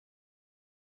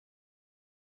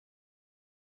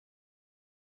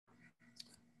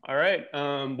All right.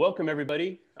 Welcome,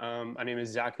 everybody. My name is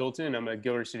Zach Hilton. I'm a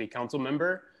Gilroy City Council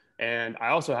member, and I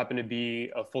also happen to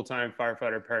be a full-time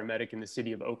firefighter paramedic in the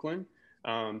city of Oakland.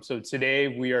 So today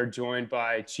we are joined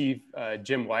by Chief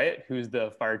Jim Wyatt, who's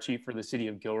the fire chief for the city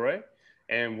of Gilroy.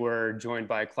 And we're joined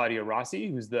by Claudia Rossi,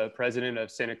 who's the president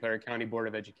of Santa Clara County Board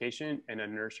of Education and a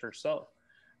nurse herself.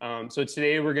 So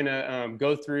today we're going to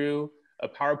go through a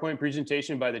PowerPoint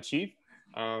presentation by the chief.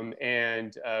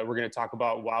 We're going to talk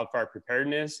about wildfire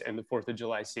preparedness and the 4th of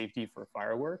July safety for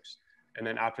fireworks. And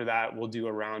then after that, we'll do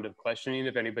a round of questioning.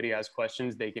 If anybody has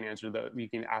questions, they can you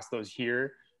can ask those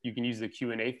here. You can use the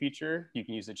Q&A feature, you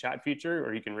can use the chat feature,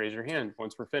 or you can raise your hand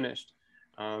once we're finished.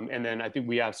 And then I think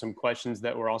we have some questions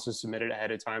that were also submitted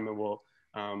ahead of time, and we'll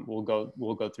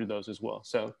go through those as well.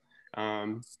 So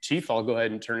Chief, I'll go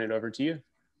ahead and turn it over to you.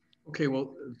 Okay,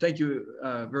 well, thank you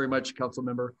very much, Council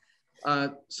Member.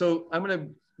 So I'm going to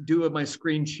do my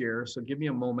screen share, so give me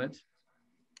a moment.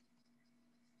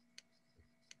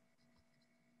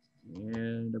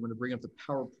 And I'm going to bring up the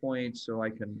PowerPoint so I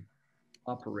can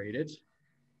operate it.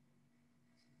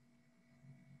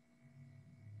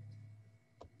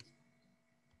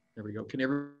 There we go. Can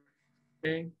everyone?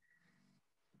 Okay.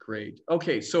 Great.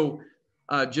 Okay, so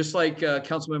just like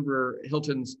Councilmember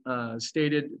Hilton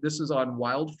stated, this is on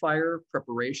wildfire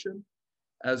preparation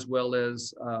as well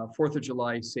as 4th of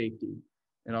July safety.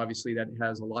 And obviously that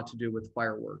has a lot to do with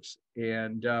fireworks.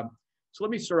 And so let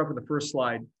me start off with the first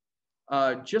slide.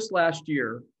 Just last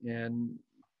year, and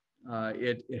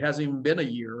it hasn't even been a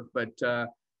year, but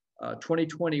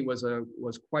 2020 was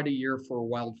quite a year for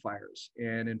wildfires.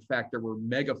 And in fact, there were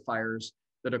mega fires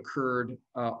that occurred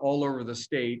all over the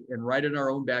state and right in our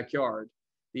own backyard,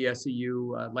 the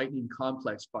SEU Lightning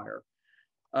Complex fire.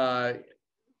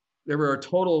 There were a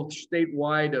total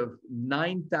statewide of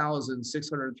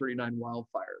 9,639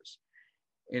 wildfires.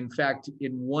 In fact,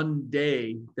 in one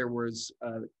day, there was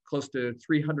close to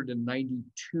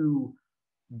 392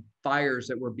 fires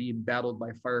that were being battled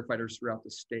by firefighters throughout the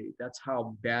state. That's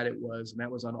how bad it was. And that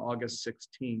was on August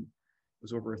 16th. It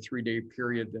was over a 3-day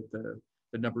period that the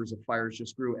numbers of fires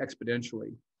just grew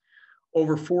exponentially.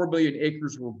 Over 4 billion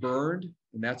acres were burned,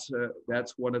 and that's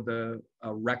one of the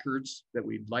records that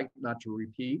we'd like not to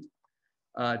repeat.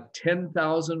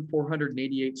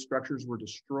 10,488 structures were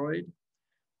destroyed,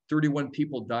 31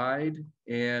 people died,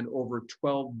 and over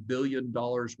 $12 billion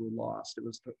were lost. It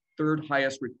was the third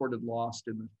highest recorded loss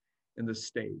in the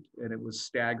state, and it was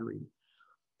staggering.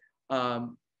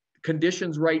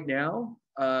 Conditions right now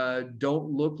don't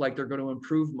look like they're going to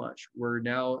improve much. We're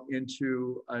now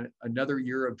into another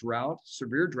year of drought,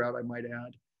 severe drought, I might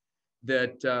add,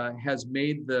 that has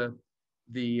made the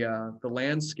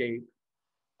landscape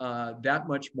that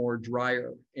much more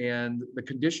drier. And the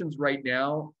conditions right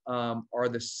now are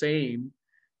the same.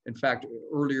 In fact,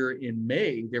 earlier in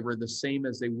May, they were the same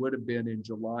as they would have been in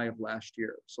July of last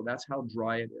year. So that's how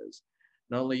dry it is.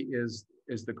 Not only is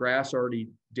the grass already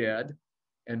dead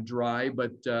and dry,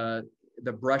 but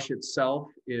the brush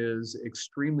itself is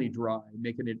extremely dry,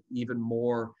 making it even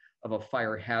more of a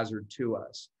fire hazard to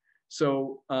us.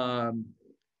 So,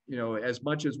 you know, as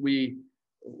much as we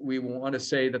want to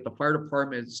say that the fire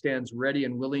department stands ready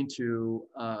and willing to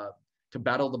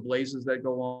battle the blazes that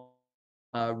go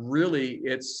on, really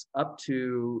it's up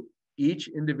to each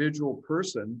individual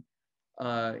person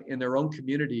in their own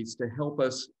communities to help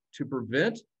us to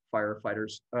prevent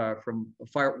wildfires from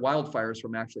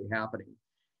actually happening.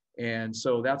 And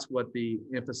so that's what the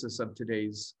emphasis of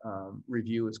today's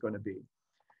review is going to be.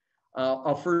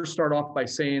 I'll first start off by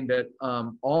saying that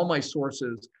all my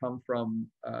sources come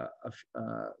from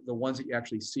the ones that you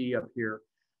actually see up here.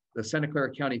 The Santa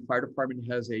Clara County Fire Department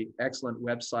has an excellent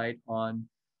website on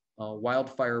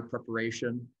wildfire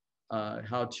preparation,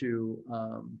 how to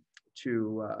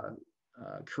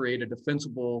create a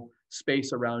defensible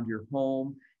space around your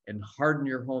home and harden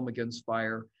your home against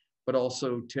fire, but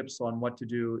also tips on what to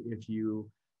do if you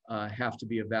have to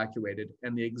be evacuated.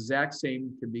 And the exact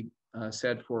same can be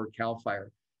said for CAL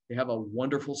FIRE. They have a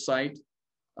wonderful site,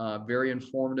 very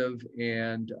informative,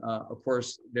 and of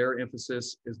course, their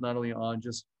emphasis is not only on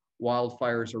just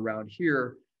wildfires around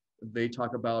here, they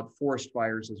talk about forest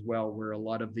fires as well, where a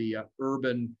lot of the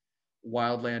urban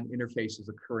wildland interface is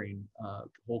occurring.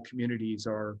 Whole communities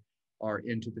are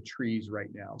into the trees right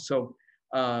now. So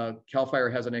CAL FIRE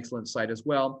has an excellent site as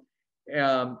well.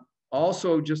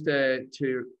 Also, just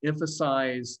to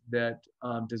emphasize that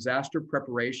disaster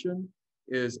preparation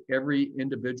is every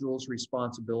individual's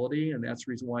responsibility, and that's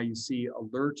the reason why you see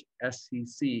Alert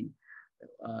SCC.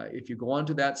 If you go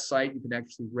onto that site, you can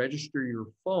actually register your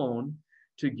phone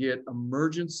to get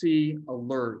emergency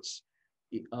alerts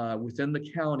within the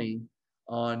county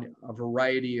on a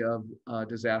variety of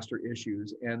disaster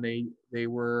issues, and they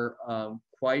were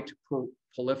quite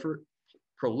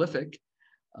prolific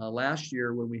last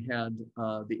year when we had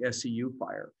the SCU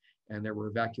fire, and there were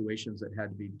evacuations that had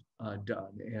to be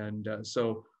done. And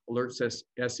so Alert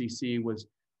SEC was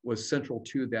central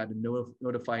to that and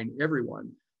notifying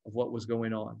everyone of what was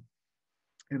going on.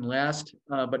 And last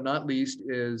but not least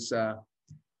is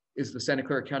the Santa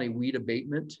Clara County Weed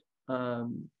Abatement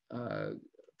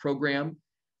Program.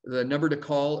 The number to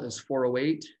call is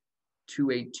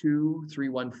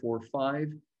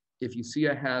 408-282-3145 if you see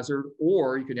a hazard,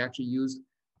 or you can actually use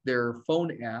their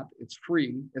phone app. It's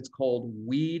free. It's called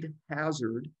Weed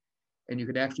Hazard, and you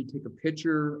can actually take a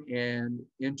picture and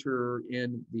enter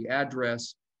in the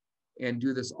address and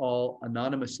do this all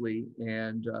anonymously.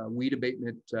 And weed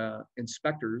abatement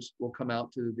inspectors will come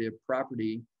out to the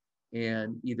property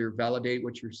and either validate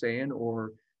what you're saying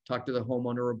or talk to the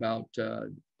homeowner about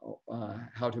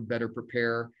how to better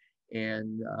prepare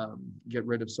and get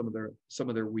rid of some of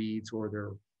their weeds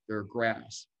or their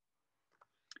grass.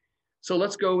 So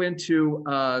let's go into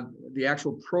the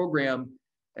actual program.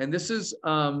 And this is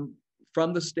from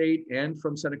the state and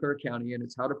from Santa Clara County, and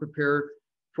it's how to prepare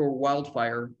for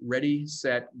wildfire, ready,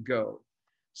 set, go.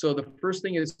 So the first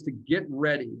thing is to get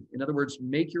ready. In other words,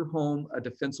 make your home a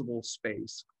defensible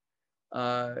space.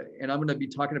 And I'm gonna be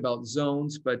talking about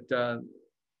zones, but the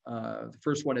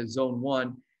first one is zone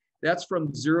 1. That's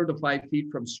from 0 to 5 feet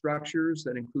from structures.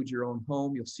 That includes your own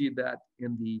home. You'll see that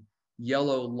in the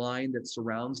yellow line that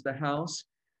surrounds the house.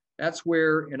 That's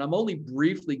where, and I'm only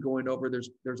briefly going over,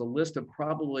 there's a list of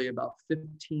probably about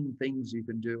 15 things you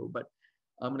can do, but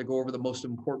I'm going to go over the most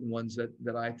important ones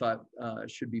that I thought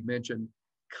should be mentioned.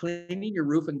 Cleaning your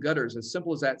roof and gutters, as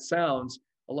simple as that sounds,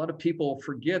 a lot of people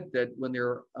forget that when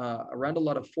they're around a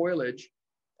lot of foliage,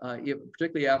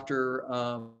 particularly after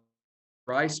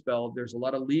dry spell, there's a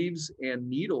lot of leaves and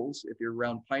needles, if you're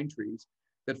around pine trees,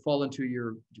 that fall into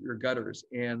your gutters.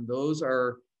 And those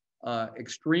are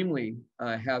extremely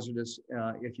hazardous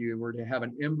if you were to have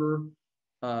an ember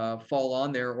fall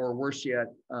on there, or worse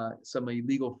yet, some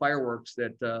illegal fireworks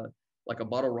that like a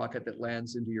bottle rocket that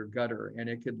lands into your gutter, and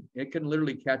it can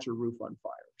literally catch your roof on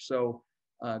fire. So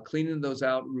cleaning those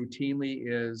out routinely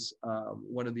is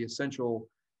one of the essential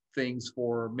things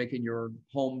for making your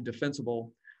home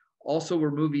defensible. Also,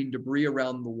 removing debris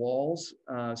around the walls.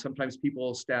 Sometimes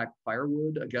people stack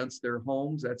firewood against their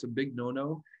homes. That's a big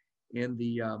no-no in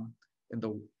the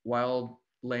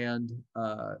wildland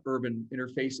urban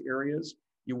interface areas.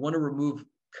 You want to remove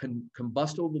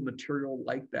combustible material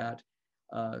like that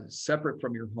separate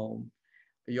from your home.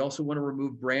 You also want to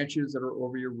remove branches that are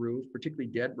over your roof,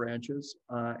 particularly dead branches,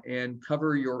 and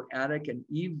cover your attic and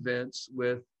eave vents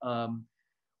with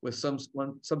some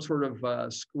sort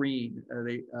of screen.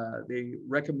 They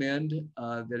recommend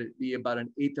that it be about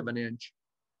 1/8 of an inch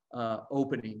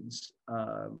openings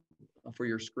for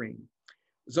your screen.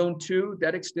 Zone 2,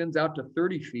 that extends out to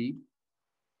 30 feet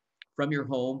from your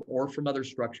home or from other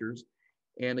structures.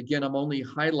 And again, I'm only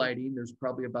highlighting, there's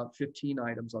probably about 15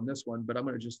 items on this one, but I'm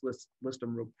going to just list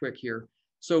them real quick here.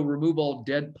 So remove all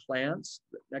dead plants.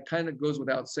 That kind of goes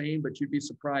without saying, but you'd be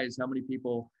surprised how many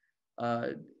people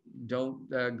don't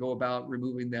go about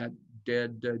removing that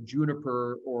dead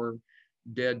juniper or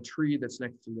dead tree that's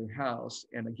next to their house.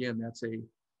 And again, that's a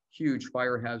huge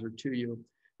fire hazard to you.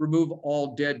 Remove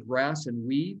all dead grass and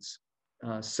weeds.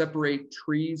 Separate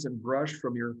trees and brush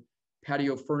from your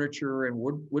patio furniture and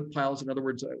wood piles. In other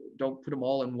words, don't put them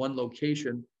all in one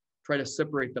location. Try to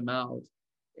separate them out.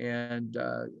 And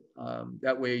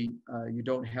that way you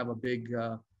don't have a big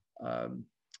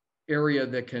area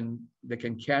that can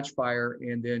catch fire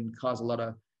and then cause a lot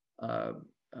of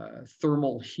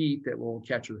thermal heat that will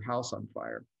catch your house on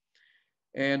fire.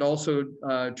 And also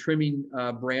trimming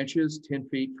branches 10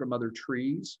 feet from other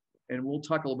trees. And we'll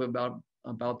talk a little bit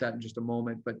about that in just a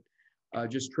moment, but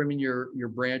just trimming your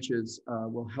branches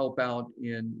will help out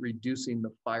in reducing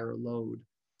the fire load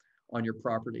on your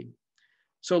property.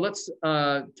 So let's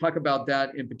talk about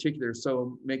that in particular.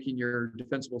 So making your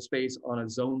defensible space on a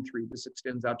zone 3, this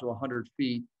extends out to 100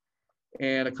 feet.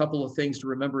 And a couple of things to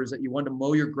remember is that you want to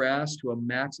mow your grass to a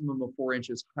maximum of 4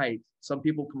 inches height. Some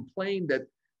people complain that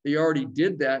they already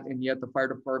did that, and yet the fire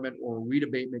department or weed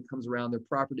abatement comes around their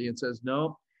property and says,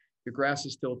 no, your grass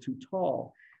is still too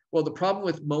tall. Well, the problem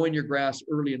with mowing your grass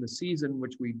early in the season,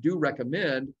 which we do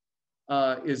recommend,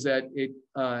 is that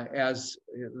as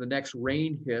the next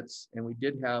rain hits, and we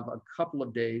did have a couple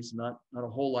of days, not a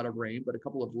whole lot of rain, but a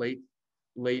couple of late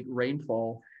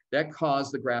rainfall, that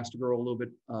caused the grass to grow a little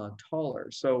bit taller.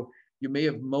 So you may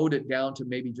have mowed it down to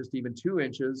maybe just even 2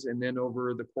 inches, and then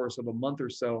over the course of a month or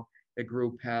so, it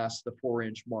grew past the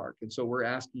 4-inch mark. And so we're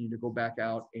asking you to go back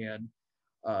out and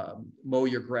mow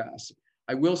your grass.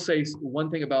 I will say one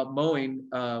thing about mowing.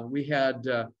 We had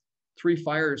 3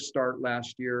 fires start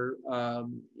last year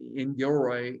in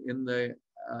Gilroy in the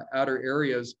outer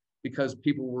areas because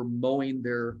people were mowing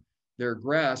their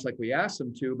grass like we asked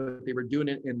them to, but they were doing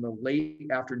it in the late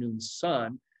afternoon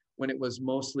sun when it was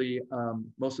mostly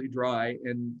dry.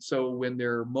 And so when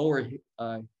their mower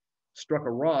struck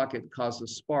a rock, it caused a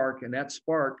spark, and that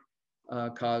spark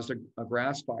caused a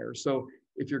grass fire. So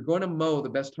if you're going to mow, the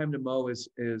best time to mow is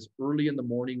early in the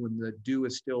morning when the dew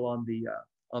is still on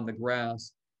the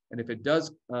grass. And if it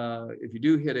does, if you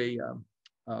do hit a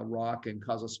rock and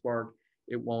cause a spark,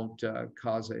 it won't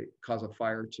cause a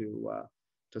fire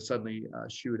to suddenly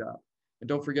shoot up. And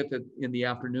don't forget that in the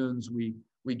afternoons we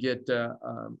get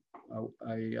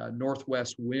a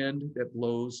northwest wind that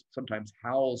blows, sometimes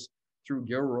howls through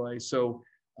Gilroy. So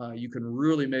you can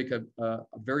really make a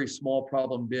very small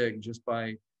problem big just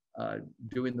by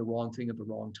doing the wrong thing at the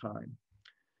wrong time.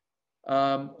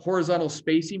 Horizontal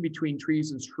spacing between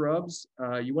trees and shrubs.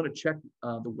 You want to check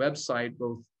the website,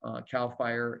 both CAL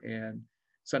FIRE and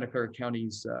Santa Clara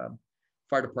County's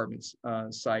fire department's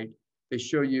site. They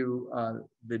show you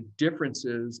the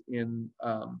differences in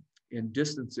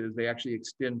distances. They actually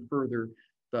extend further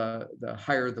the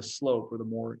higher the slope, or the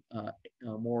more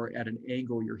at an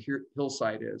angle your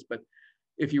hillside is. But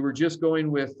if you were just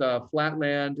going with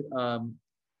flatland,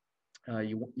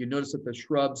 you notice that the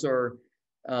shrubs are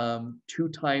 2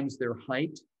 times their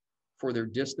height for their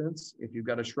distance. If you've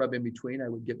got a shrub in between, I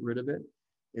would get rid of it.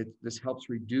 This helps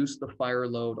reduce the fire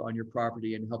load on your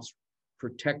property and helps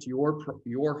protect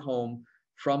your home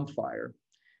from fire.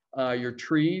 Your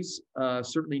trees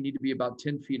certainly need to be about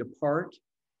 10 feet apart.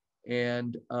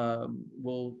 And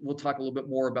we'll talk a little bit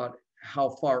more about how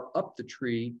far up the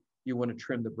tree you want to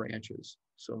trim the branches.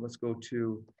 So let's go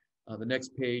to the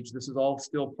next page. This is all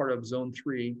still part of zone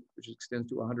 3, which extends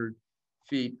to 100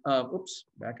 feet. Oops,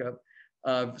 back up.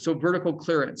 So vertical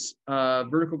clearance.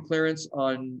 Vertical clearance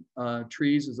on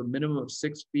trees is a minimum of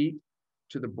 6 feet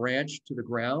to the branch to the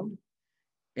ground.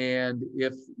 And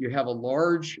if you have a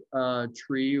large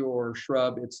tree or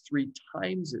shrub, it's 3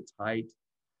 times its height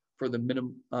for the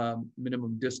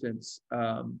minimum distance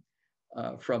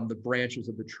from the branches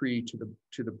of the tree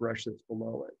to the brush that's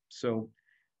below it. So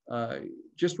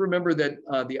just remember that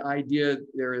the idea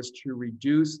there is to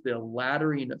reduce the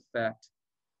laddering effect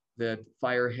that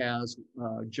fire has,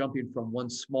 jumping from one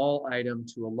small item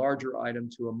to a larger item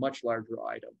to a much larger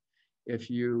item. If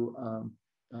you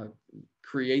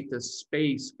create this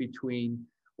space between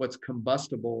what's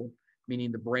combustible,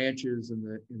 meaning the branches and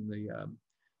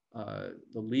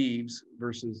the leaves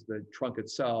versus the trunk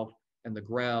itself and the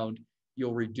ground,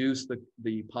 you'll reduce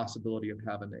the possibility of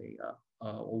having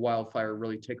a wildfire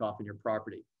really take off in your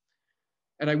property.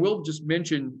 And I will just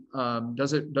mention,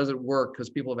 does it work? Because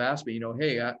people have asked me,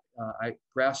 hey,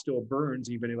 grass still burns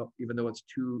even though it's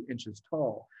 2 inches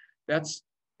tall. That's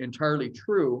entirely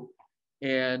true,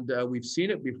 and we've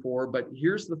seen it before. But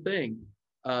here's the thing: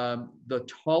 the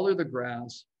taller the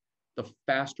grass, the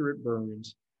faster it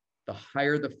burns, the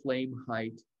higher the flame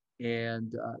height,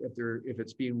 and if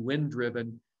it's being wind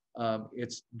driven,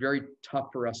 it's very tough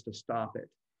for us to stop it.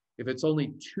 If it's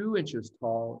only 2 inches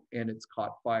tall and it's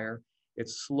caught fire,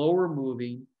 it's slower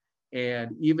moving,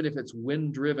 and even if it's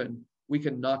wind driven, we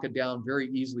can knock it down very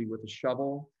easily with a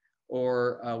shovel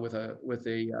or with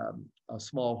a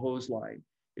small hose line.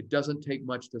 It doesn't take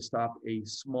much to stop a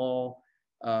small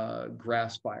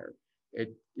grass fire.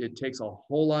 It takes a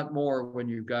whole lot more when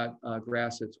you've got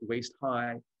grass that's waist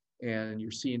high and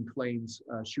you're seeing flames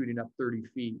shooting up 30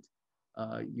 feet.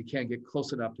 You can't get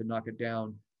close enough to knock it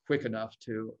down quick enough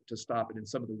to stop it in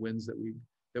some of the winds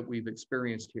that we've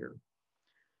experienced here.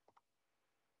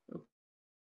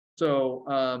 So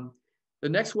the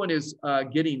next one is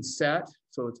getting set.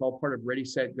 So it's all part of Ready,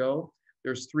 Set, Go.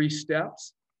 There's 3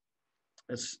 steps.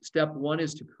 Step 1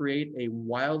 is to create a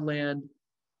wildland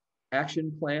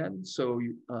action plan. So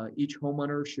each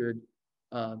homeowner should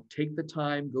take the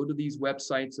time, go to these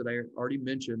websites that I already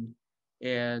mentioned,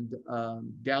 and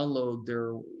download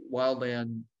their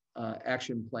wildland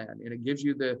action plan. And it gives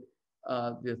you the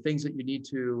things that you need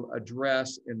to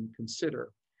address and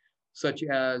consider, such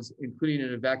as including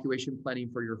an evacuation planning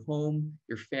for your home,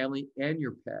 your family, and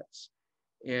your pets.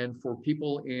 And for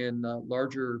people in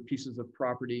larger pieces of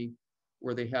property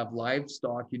where they have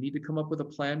livestock, you need to come up with a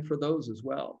plan for those as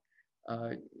well.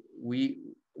 We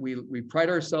pride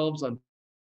ourselves on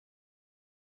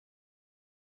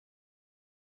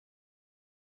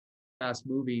fast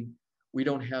moving. We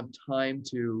don't have time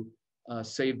to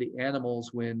save the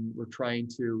animals when we're trying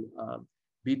to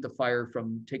beat the fire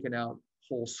from taking out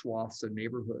whole swaths of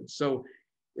neighborhoods. So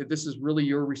this is really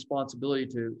your responsibility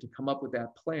to come up with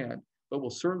that plan, but we'll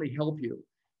certainly help you.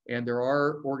 And there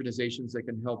are organizations that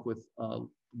can help with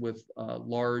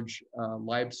large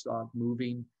livestock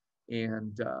moving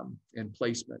and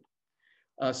placement.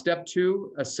 Step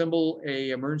 2, assemble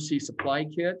a emergency supply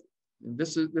kit. And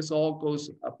this all goes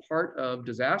a part of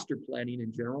disaster planning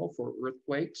in general for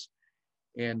earthquakes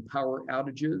and power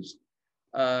outages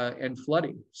and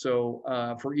flooding. So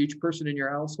for each person in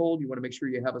your household, you want to make sure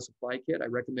you have a supply kit. I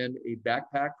recommend a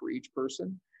backpack for each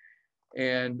person.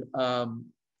 And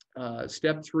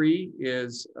step 3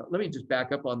 is, let me just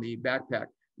back up on the backpack.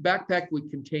 Backpack would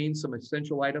contain some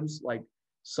essential items like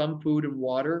some food and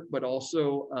water, but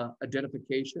also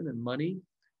identification and money,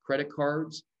 credit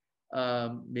cards,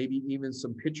 maybe even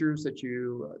some pictures that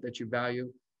you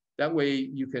value. That way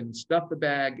you can stuff the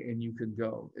bag and you can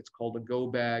go. It's called a go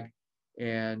bag.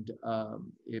 And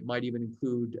it might even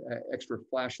include extra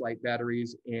flashlight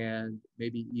batteries and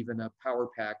maybe even a power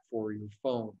pack for your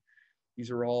phone.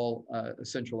 These are all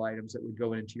essential items that would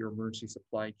go into your emergency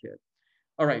supply kit.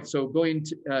 All right, so going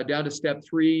down to step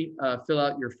 3, fill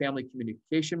out your family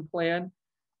communication plan.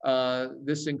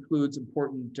 This includes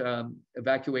important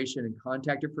evacuation and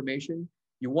contact information.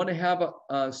 You want to have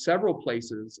several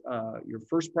places, your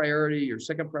first priority, your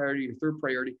second priority, your third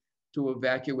priority to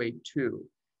evacuate to.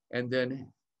 And then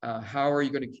how are you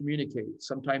going to communicate?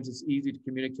 Sometimes it's easy to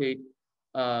communicate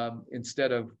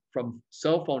instead of from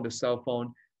cell phone to cell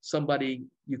phone, somebody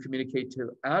you communicate to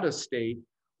out of state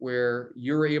where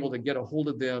you're able to get a hold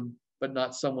of them, but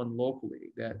not someone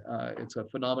locally. That it's a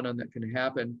phenomenon that can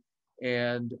happen.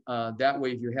 And that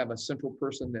way, if you have a central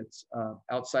person that's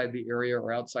outside the area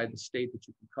or outside the state that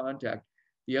you can contact,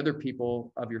 the other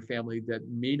people of your family that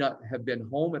may not have been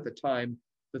home at the time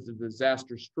that the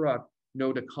disaster struck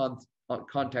know to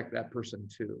contact that person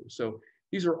too. So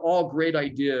these are all great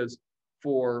ideas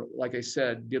for, like I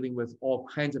said, dealing with all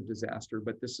kinds of disaster,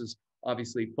 but this is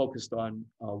obviously focused on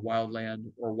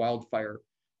wildland or wildfire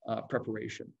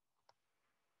preparation.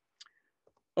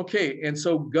 Okay, and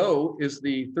so GO is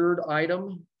the third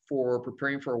item for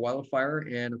preparing for a wildfire.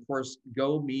 And of course,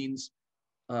 GO means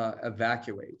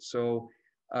evacuate. So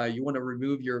you want to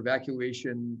remove your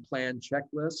evacuation plan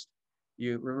checklist.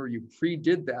 You remember you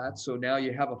pre-did that. So now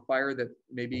you have a fire that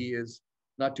maybe is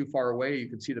not too far away. You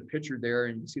can see the picture there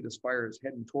and you can see this fire is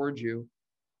heading towards you.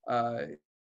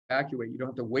 Evacuate. You don't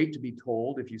have to wait to be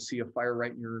told. If you see a fire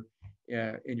right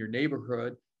in your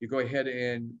neighborhood, you go ahead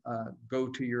and go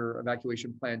to your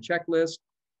evacuation plan checklist,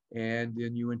 and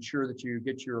then you ensure that you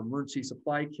get your emergency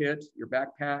supply kit, your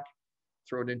backpack,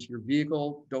 throw it into your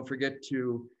vehicle. Don't forget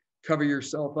to cover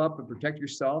yourself up and protect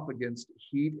yourself against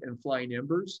heat and flying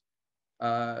embers.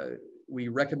 We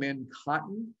recommend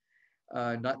cotton,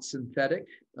 not synthetic.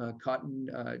 Cotton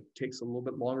takes a little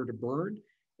bit longer to burn.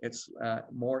 It's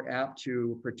more apt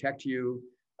to protect you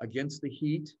against the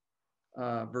heat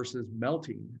versus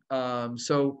melting.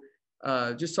 So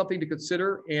just something to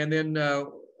consider. And then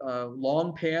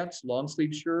long pants, long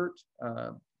sleeve shirt,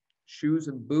 shoes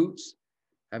and boots,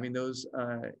 having those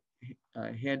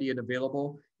handy and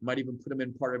available. You might even put them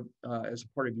in as a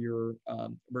part of your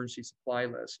emergency supply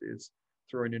list, is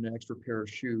throwing in an extra pair of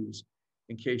shoes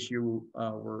in case you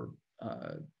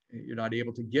you're not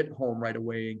able to get home right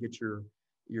away and get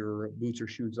your boots or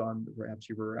shoes on. Perhaps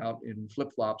you were out in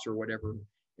flip-flops or whatever,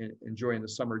 enjoying the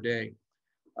summer day.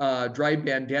 Dry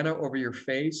bandana over your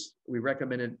face. We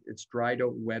recommend it's dry,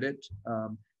 don't wet it.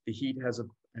 The heat has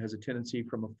a tendency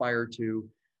from a fire to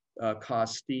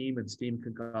cause steam, and steam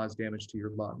can cause damage to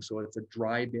your lungs. So it's a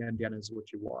dry bandana is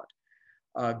what you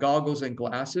want. Goggles and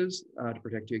glasses to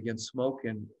protect you against smoke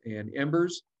and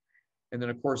embers. And then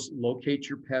of course, locate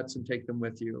your pets and take them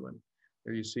with you. And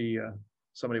there you see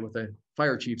somebody with a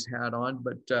fire chief's hat on,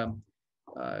 but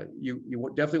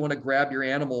you definitely want to grab your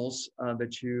animals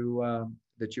that you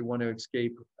want to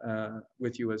escape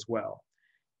with you as well.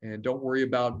 And don't worry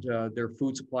about their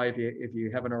food supply if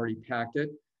you haven't already packed it.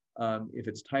 If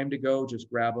it's time to go, just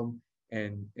grab them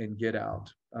and get out.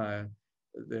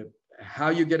 How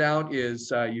you get out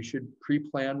is you should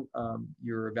pre-plan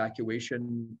your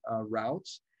evacuation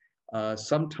routes.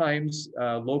 Sometimes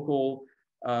local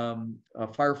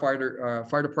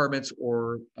fire departments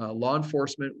or law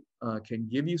enforcement can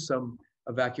give you some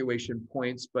evacuation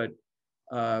points, but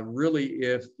really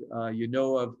if you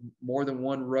know of more than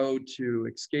one road to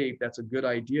escape, that's a good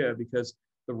idea, because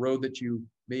the road that you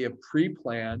may have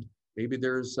pre-planned, maybe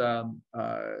there's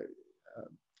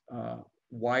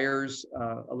wires,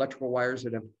 electrical wires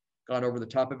that have gone over the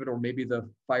top of it, or maybe the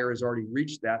fire has already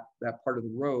reached that part of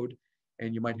the road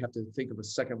and you might have to think of a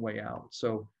second way out.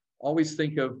 So always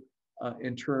think of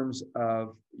in terms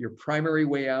of your primary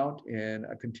way out and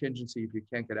a contingency if you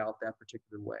can't get out that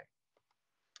particular way.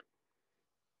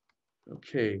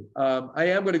 Okay, I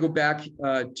am going to go back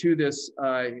to this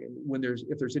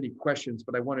if there's any questions,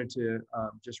 but I wanted to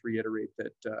just reiterate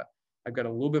that I've got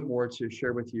a little bit more to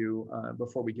share with you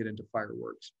before we get into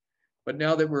fireworks. But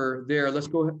now that we're there, let's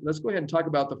go ahead and talk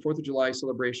about the 4th of July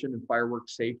celebration and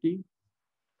fireworks safety.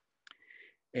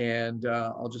 And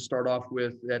I'll just start off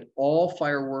with that all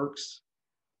fireworks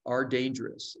are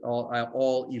dangerous.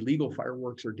 All illegal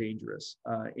fireworks are dangerous.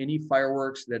 Any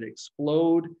fireworks that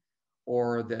explode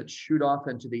or that shoot off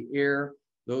into the air,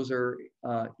 those are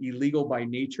illegal by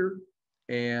nature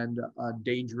and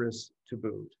dangerous to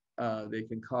boot. They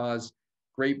can cause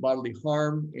great bodily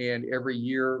harm, and every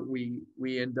year we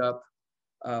end up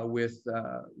with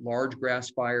large grass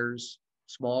fires,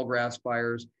 small grass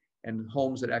fires, and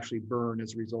homes that actually burn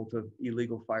as a result of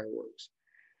illegal fireworks.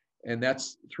 And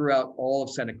that's throughout all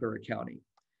of Santa Clara County.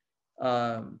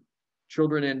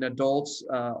 Children and adults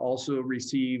also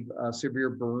receive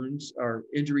severe burns or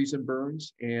injuries and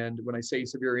burns. And when I say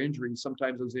severe injuries,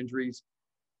 sometimes those injuries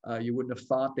you wouldn't have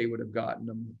thought they would have gotten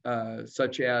them,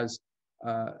 such as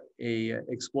a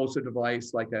explosive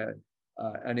device like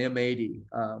an M80.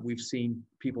 We've seen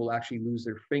people actually lose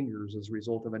their fingers as a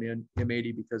result of an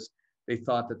M80 because they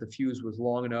thought that the fuse was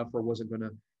long enough or wasn't going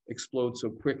to explode so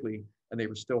quickly, and they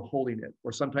were still holding it.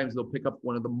 Or sometimes they'll pick up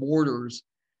one of the mortars,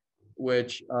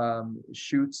 which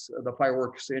shoots the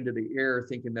fireworks into the air,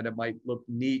 thinking that it might look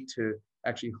neat to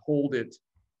actually hold it,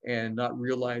 and not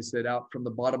realize that out from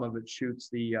the bottom of it shoots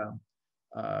the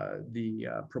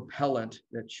propellant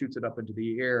that shoots it up into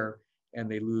the air, and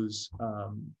they lose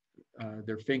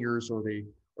their fingers, or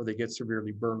they get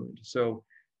severely burned. So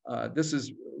this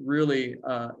is really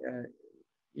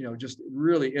just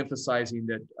really emphasizing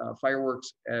that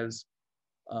fireworks, as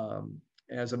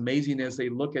amazing as they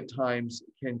look at times,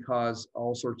 can cause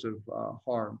all sorts of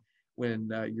harm when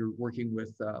you're working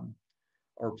with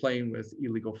or playing with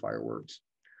illegal fireworks.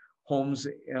 Homes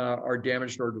are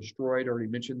damaged or destroyed, I already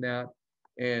mentioned that,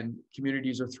 and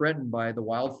communities are threatened by the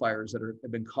wildfires that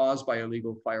have been caused by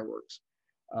illegal fireworks.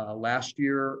 Last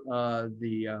year,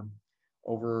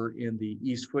 over in the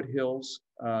East Foothills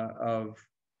of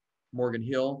Morgan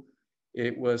Hill,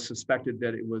 it was suspected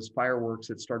that it was fireworks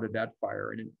that started that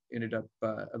fire, and it ended up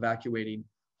evacuating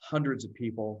hundreds of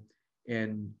people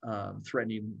and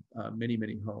threatening many,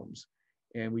 many homes.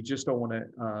 And we just don't want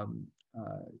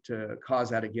to cause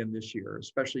that again this year,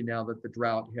 especially now that the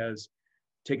drought has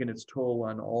taken its toll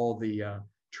on all the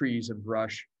trees and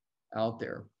brush out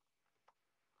there.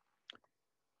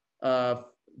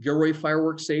 Gilroy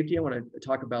fireworks safety, I want to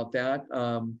talk about that.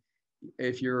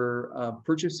 If you're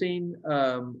purchasing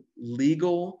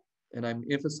legal, and I'm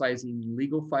emphasizing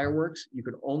legal fireworks, you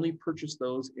can only purchase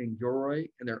those in Gilroy,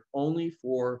 and they're only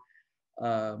for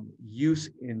use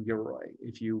in Gilroy.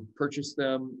 If you purchase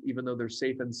them, even though they're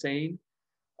safe and sane,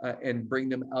 and bring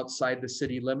them outside the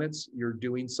city limits, you're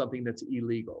doing something that's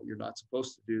illegal. You're not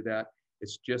supposed to do that.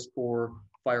 It's just for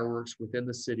fireworks within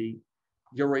the city.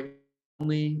 Gilroy is the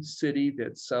only city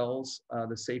that sells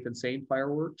the safe and sane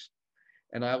fireworks.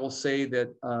 And I will say that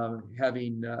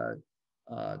having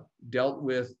dealt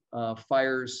with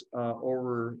fires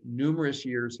over numerous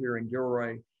years here in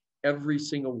Gilroy, every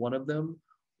single one of them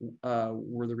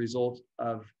were the result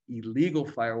of illegal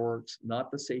fireworks,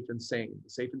 not the safe and sane. The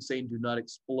safe and sane do not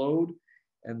explode,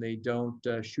 and they don't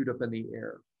shoot up in the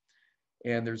air.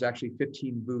 And there's actually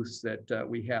 15 booths that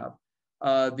we have.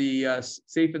 The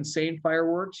safe and sane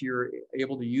fireworks, you're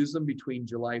able to use them between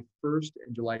July 1st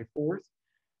and July 4th.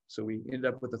 So we end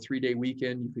up with a 3-day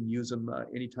weekend. You can use them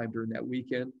anytime during that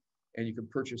weekend, and you can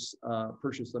purchase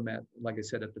them at, like I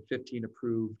said, at the 15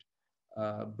 approved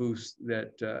booths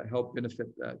that help benefit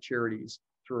charities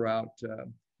throughout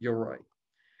Gilroy.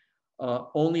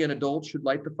 Only an adult should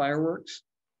light the fireworks,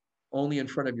 only in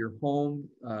front of your home,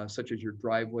 such as your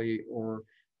driveway or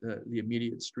the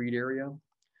immediate street area.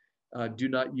 Do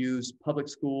not use public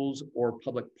schools or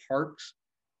public parks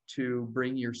to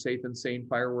bring your safe and sane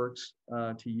fireworks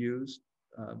to use.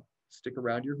 Stick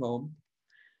around your home.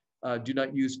 Do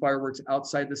not use fireworks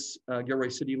outside the Gilroy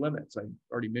city limits. I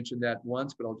already mentioned that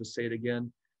once, but I'll just say it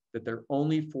again, that they're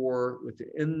only for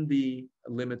within the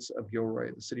limits of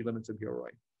Gilroy, the city limits of Gilroy.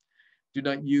 Do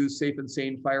not use safe and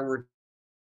sane fireworks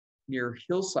near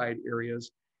hillside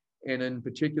areas. And in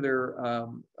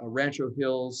particular, Rancho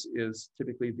Hills is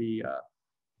typically the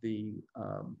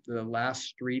last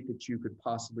street that you could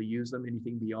possibly use them.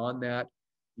 Anything beyond that,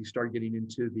 you start getting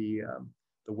into the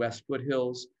West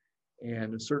Foothills,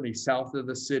 and certainly south of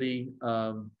the city,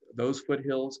 those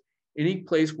foothills. any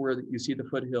place where you see the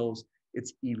foothills,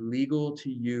 it's illegal to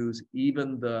use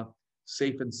even the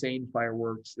safe and sane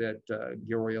fireworks that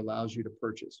Gilroy allows you to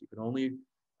purchase. You can only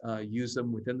use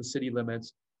them within the city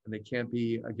limits, and they can't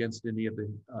be against any of the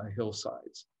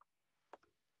hillsides.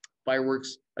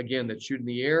 Fireworks, again, that shoot in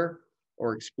the air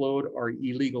or explode are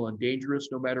illegal and dangerous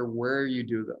no matter where you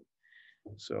do them.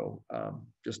 So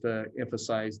just to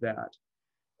emphasize that.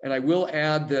 And I will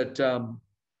add that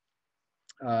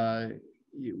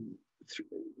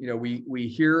we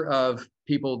hear of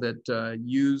people that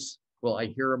use, well, I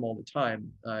hear them all the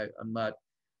time. I'm not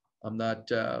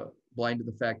blind to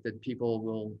the fact that people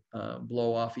will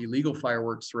blow off illegal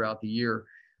fireworks throughout the year,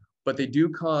 but they do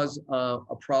cause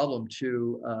a problem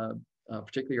to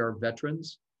particularly our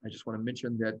veterans. I just want to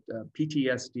mention that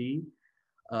PTSD.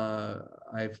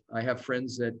 I have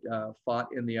friends that fought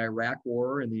in the Iraq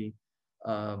War and the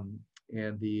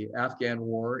Afghan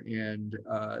War, and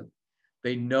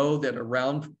they know that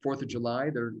around 4th of July,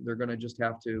 they're going to just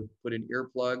have to put in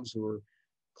earplugs or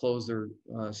close their,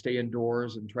 stay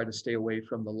indoors and try to stay away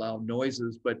from the loud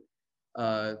noises. But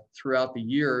throughout the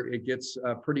year, it gets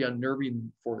pretty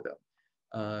unnerving for them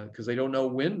because they don't know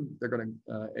when they're going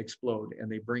to explode, and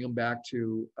they bring them back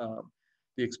to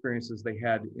the experiences they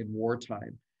had in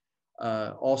wartime.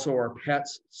 Also, our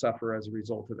pets suffer as a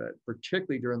result of it,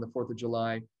 particularly during the 4th of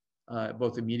July,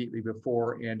 both immediately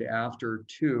before and after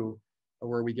too,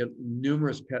 where we get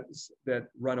numerous pets that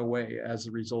run away as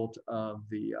a result of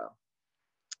the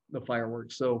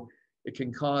fireworks. So it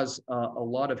can cause a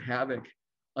lot of havoc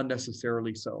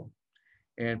unnecessarily so,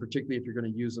 and particularly if you're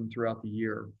going to use them throughout the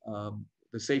year.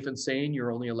 The safe and sane,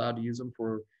 you're only allowed to use them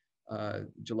for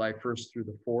July 1st through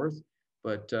the 4th,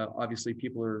 but obviously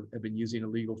people have been using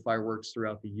illegal fireworks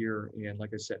throughout the year, and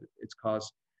like I said, it's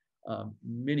caused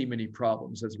many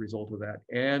problems as a result of that,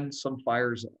 and some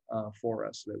fires for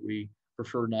us that we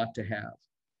prefer not to have.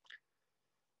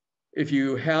 If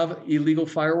you have illegal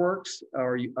fireworks,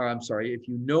 or if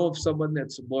you know of someone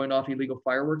that's blowing off illegal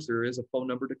fireworks, there is a phone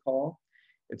number to call.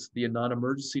 It's the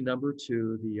non-emergency number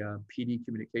to the PD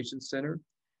Communications Center.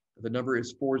 The number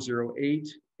is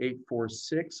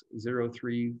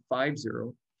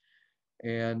 408-846-0350.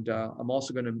 And I'm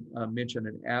also going to mention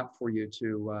an app for you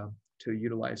to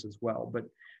utilize as well. But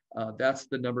that's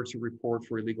the number to report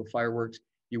for illegal fireworks.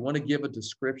 You want to give a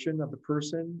description of the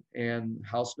person, and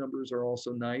house numbers are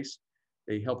also nice.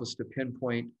 They help us to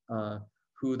pinpoint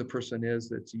who the person is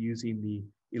that's using the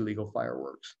illegal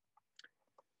fireworks.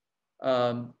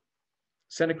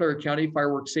 Santa Clara County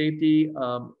firework safety.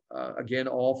 Again,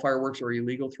 all fireworks are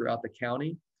illegal throughout the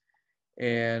county,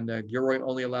 and Gilroy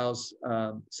only allows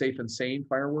safe and sane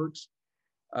fireworks.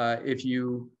 If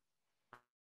you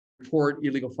report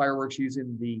illegal fireworks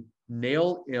using the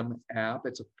NailM app,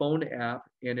 it's a phone app,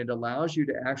 and it allows you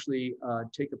to actually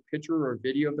take a picture or a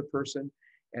video of the person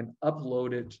and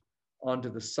upload it onto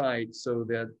the site so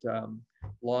that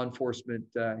law enforcement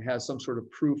has some sort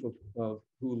of proof of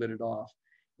who lit it off.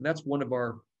 And that's one of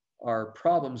our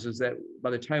problems, is that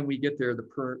by the time we get there, the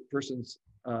person's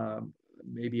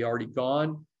maybe already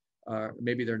gone,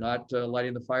 maybe they're not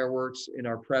lighting the fireworks in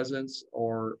our presence,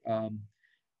 or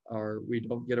we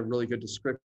don't get a really good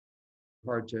description.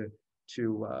 Hard to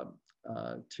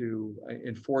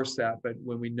enforce that, but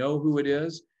when we know who it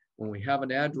is, when we have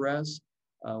an address,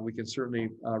 we can certainly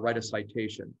write a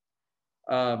citation.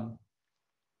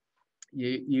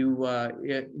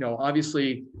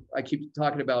 Obviously, I keep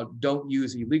talking about don't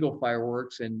use illegal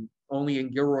fireworks, and only in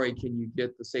Gilroy can you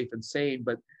get the safe and sane,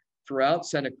 but throughout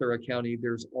Santa Clara County,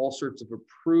 there's all sorts of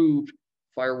approved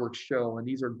fireworks show, and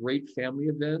these are great family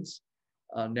events.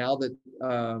 Now that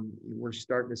we're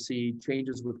starting to see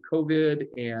changes with COVID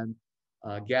and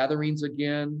gatherings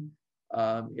again,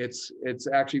 it's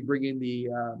actually bringing the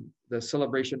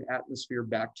celebration atmosphere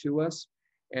back to us.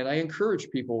 And I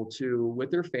encourage people to, with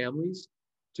their families,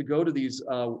 to go to these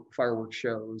fireworks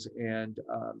shows and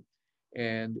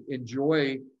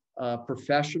enjoy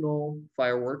professional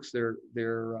fireworks. They're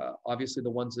obviously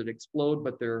the ones that explode,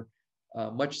 but they're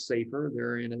much safer.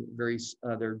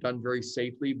 They're done very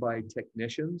safely by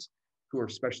technicians who are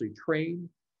specially trained,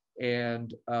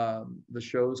 and the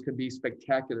shows can be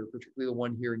spectacular, particularly the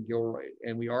one here in Gilroy.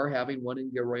 And we are having one in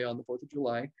Gilroy on the 4th of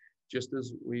July, just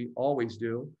as we always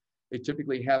do. They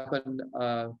typically happen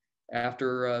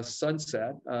after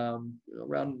sunset,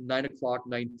 around 9 o'clock,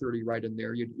 9:30, right in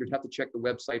there. You'd have to check the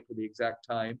website for the exact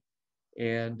time.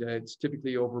 And it's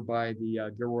typically over by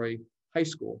the Gilroy High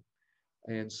School.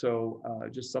 And so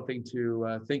just something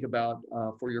to think about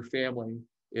for your family.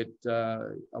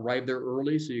 Arrive there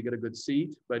early so you get a good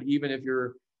seat. But even if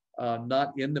you're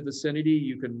not in the vicinity,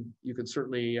 you can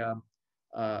certainly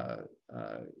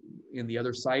in the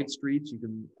other side streets. You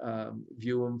can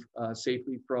view them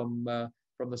safely from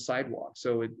the sidewalk.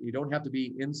 So you don't have to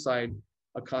be inside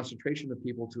a concentration of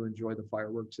people to enjoy the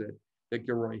fireworks that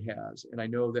Gilroy has. And I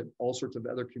know that all sorts of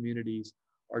other communities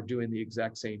are doing the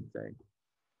exact same thing.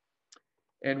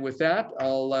 And with that,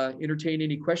 I'll entertain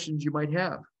any questions you might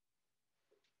have.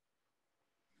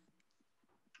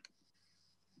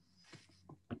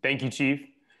 Thank you, Chief.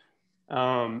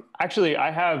 Actually,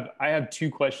 I have two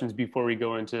questions before we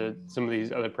go into some of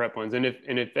these other prep ones. And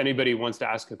if anybody wants to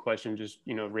ask a question, just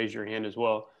raise your hand as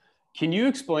well. Can you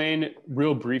explain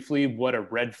real briefly what a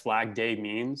red flag day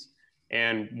means,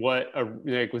 and what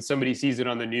like when somebody sees it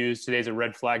on the news, today's a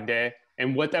red flag day,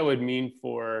 and what that would mean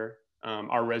for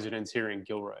our residents here in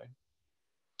Gilroy?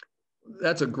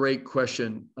 That's a great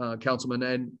question,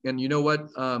 Councilman. And you know what?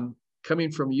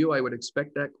 Coming from you, I would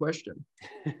expect that question.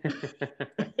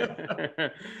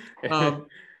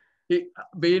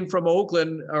 Being from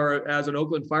Oakland, or as an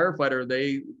Oakland firefighter,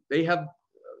 they have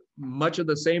much of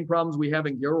the same problems we have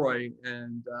in Gilroy,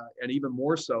 and even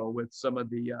more so with some of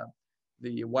the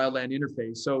wildland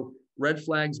interface. So red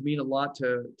flags mean a lot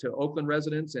to Oakland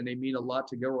residents, and they mean a lot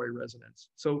to Gilroy residents.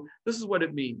 So this is what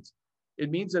it means.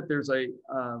 It means that there's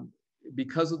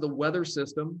because of the weather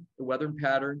system, the weather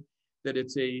pattern, that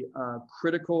it's a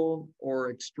critical or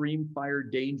extreme fire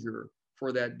danger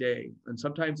for that day. And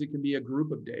sometimes it can be a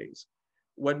group of days.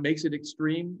 What makes it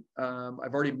extreme,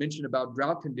 I've already mentioned about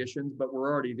drought conditions, but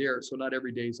we're already there. So not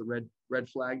every day is a red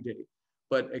flag day,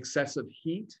 but excessive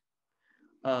heat,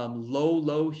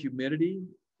 low humidity,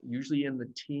 usually in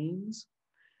the teens,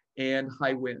 and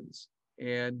high winds.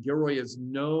 And Gilroy is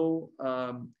no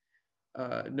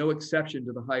exception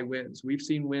to the high winds. We've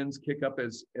seen winds kick up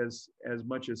as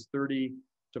much as 30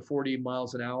 to 40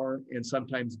 miles an hour, and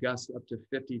sometimes gusts up to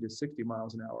 50 to 60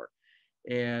 miles an hour.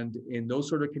 And in those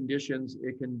sort of conditions,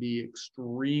 it can be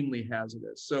extremely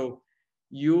hazardous. So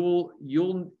you'll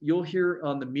hear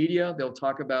on the media, they'll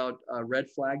talk about red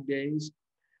flag days.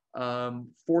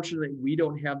 Fortunately, we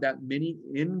don't have that many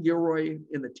in Gilroy,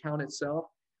 in the town itself.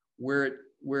 Where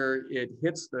it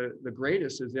hits the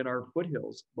greatest is in our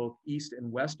foothills, both east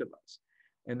and west of us.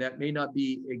 And that may not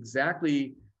be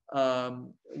exactly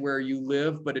where you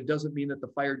live, but it doesn't mean that the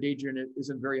fire danger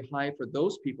isn't very high for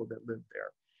those people that live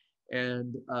there.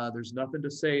 And there's nothing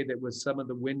to say that with some of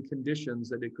the wind conditions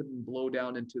that it couldn't blow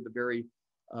down into the very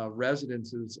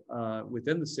residences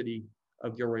within the city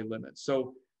of Gilroy limits.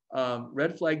 So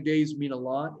red flag days mean a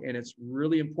lot, and it's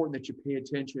really important that you pay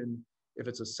attention if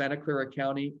it's a Santa Clara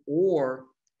County or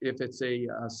if it's a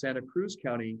Santa Cruz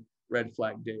County red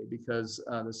flag day, because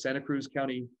the Santa Cruz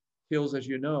County hills, as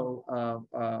you know,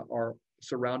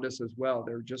 surround us as well.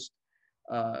 They're just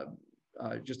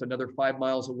another 5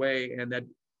 miles away, and that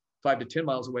 5 to 10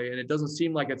 miles away. And it doesn't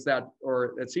seem like it's that,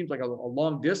 or it seems like a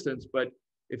long distance, but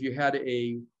if you had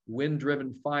a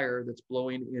wind-driven fire that's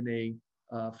blowing in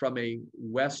from a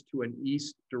west to an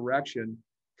east direction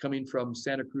coming from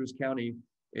Santa Cruz County,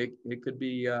 it could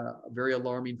be very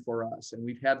alarming for us. And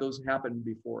we've had those happen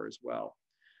before as well.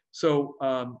 So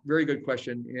very good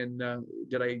question. And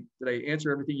did I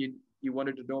answer everything you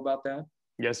wanted to know about that?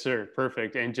 Yes, sir.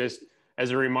 Perfect. And just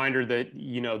as a reminder that,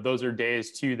 those are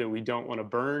days too that we don't want to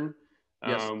burn.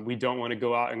 Yes. We don't want to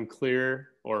go out and clear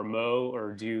or mow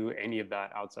or do any of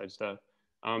that outside stuff.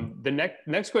 The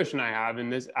next question I have, and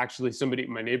this actually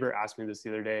my neighbor asked me this the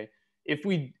other day,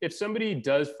 if somebody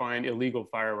does find illegal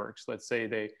fireworks, let's say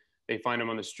they find them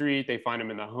on the street, they find them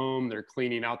in the home, they're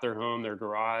cleaning out their home, their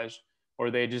garage, or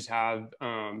they just have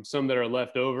some that are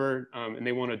left over and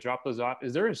they want to drop those off,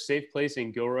 is there a safe place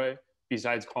in Gilroy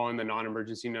besides calling the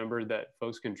non-emergency number that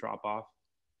folks can drop off?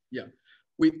 Yeah,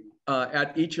 we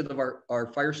at each of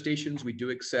our fire stations, we do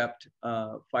accept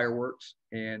fireworks,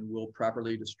 and we'll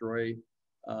properly dispose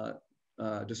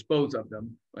of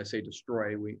them. When I say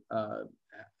destroy,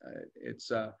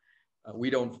 we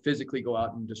don't physically go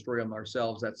out and destroy them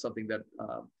ourselves. That's something that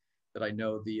I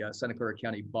know the Santa Clara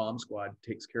County Bomb Squad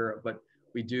takes care of. But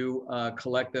we do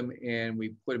collect them, and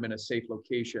we put them in a safe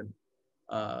location,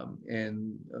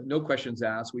 and no questions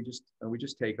asked. We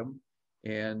just take them,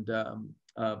 and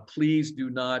please do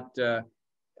not.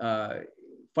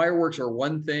 Fireworks are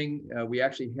one thing. We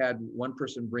actually had one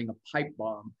person bring a pipe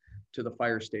bomb to the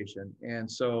fire station, and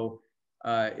so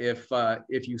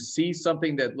if you see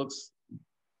something that looks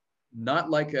not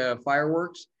like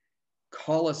fireworks,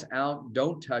 call us out,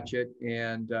 don't touch it,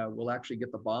 and we'll actually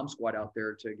get the bomb squad out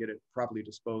there to get it properly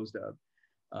disposed of.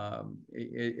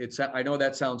 I know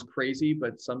that sounds crazy,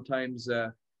 but sometimes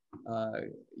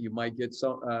you might get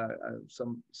some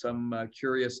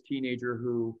curious teenager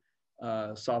who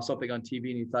saw something on TV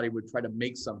and he thought he would try to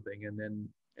make something, and then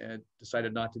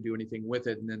decided not to do anything with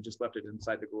it, and then just left it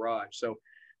inside the garage. So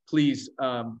please,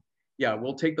 yeah,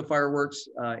 we'll take the fireworks.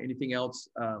 Anything else,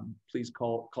 please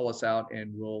call us out,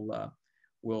 and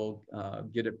we'll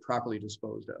get it properly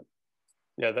disposed of.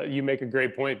 Yeah, you make a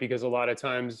great point, because a lot of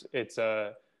times it's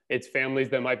families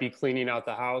that might be cleaning out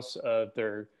the house of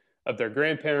their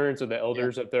grandparents or the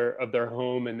elders of their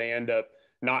home, and they end up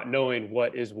not knowing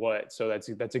what is what. So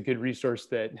that's a good resource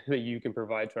that you can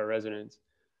provide to our residents.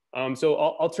 So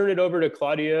I'll turn it over to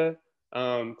Claudia.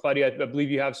 Claudia, I believe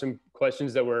you have some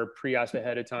questions that were pre-asked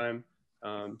ahead of time.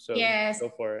 So yes,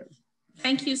 go for it.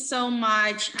 Thank you so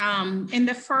much. And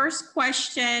the first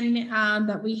question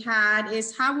that we had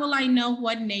is, how will I know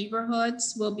what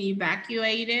neighborhoods will be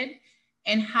evacuated,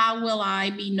 and how will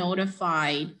I be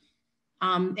notified?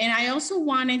 And I also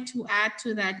wanted to add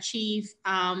to that, Chief,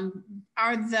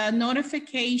 are the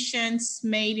notifications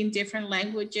made in different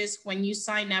languages when you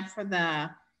sign up for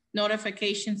the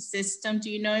notification system?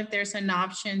 Do you know if there's an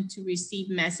option to receive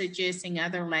messages in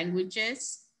other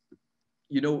languages?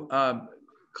 You know,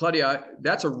 Claudia,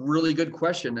 that's a really good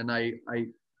question, and I,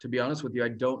 to be honest with you, I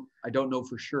don't know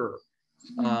for sure.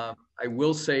 Mm-hmm. I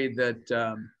will say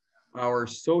that our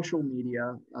social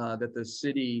media that the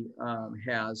city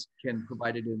has can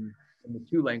provide it in the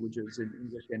two languages, in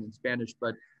English and in Spanish.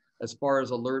 But as far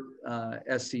as Alert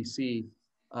SCC,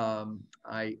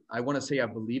 I want to say I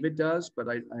believe it does, but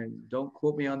I don't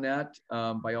quote me on that.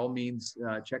 By all means,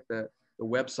 check the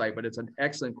website. But it's an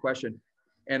excellent question.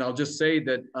 And I'll just say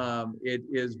that it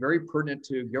is very pertinent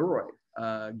to Gilroy,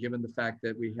 given the fact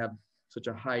that we have such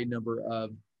a high number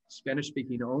of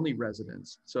Spanish-speaking only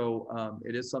residents. So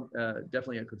it is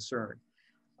definitely a concern.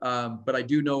 But I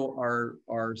do know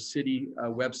our city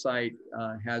website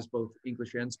has both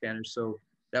English and Spanish, so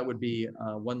that would be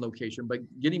one location. But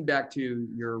getting back to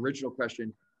your original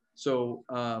question, so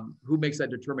who makes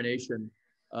that determination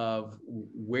of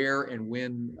where and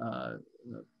when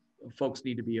folks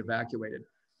need to be evacuated?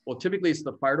 Well, typically it's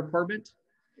the fire department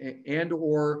and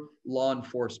or law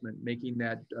enforcement making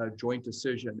that joint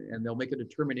decision, and they'll make a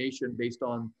determination based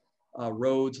on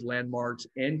roads, landmarks,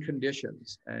 and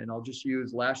conditions. And I'll just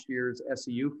use last year's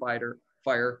SEU fire.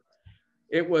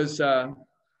 It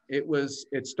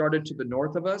started to the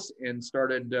north of us and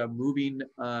started moving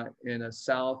in a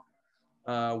south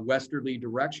westerly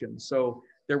direction. So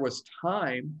there was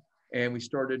time, and we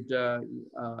started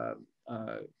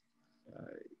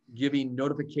giving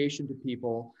notification to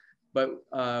people. But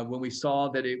when we saw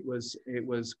that it was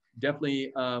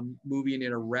definitely moving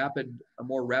in a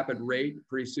more rapid rate,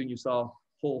 pretty soon you saw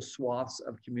whole swaths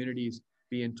of communities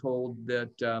being told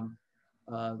that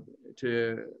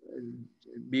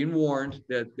being warned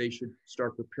that they should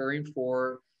start preparing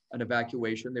for an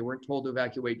evacuation. They weren't told to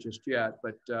evacuate just yet,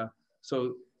 but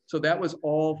so that was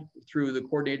all through the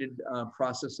coordinated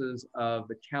processes of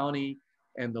the county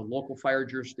and the local fire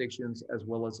jurisdictions, as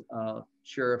well as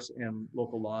sheriffs and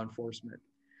local law enforcement.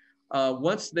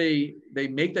 Once they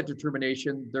make that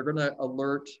determination, they're going to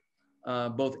alert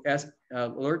both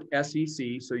alert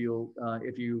SEC. So you'll,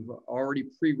 if you've already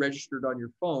pre-registered on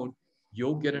your phone,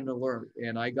 you'll get an alert.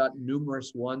 And I got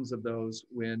numerous ones of those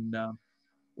when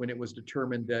it was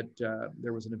determined that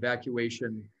there was an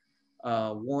evacuation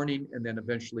warning and then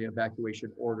eventually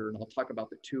evacuation order. And I'll talk about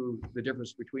the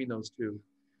difference between those two.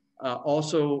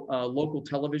 Also, local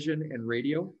television and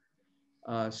radio.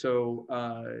 So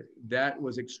that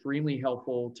was extremely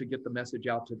helpful to get the message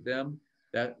out to them.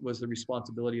 That was the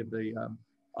responsibility of the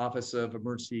Office of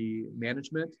Emergency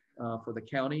Management for the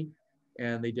county.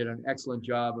 And they did an excellent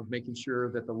job of making sure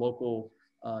that the local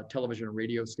television and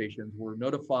radio stations were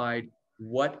notified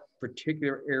what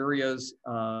particular areas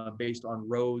based on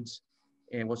roads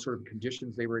and what sort of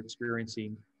conditions they were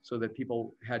experiencing, so that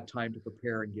people had time to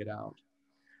prepare and get out.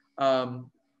 And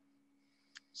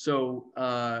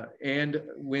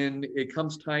when it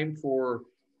comes time for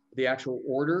the actual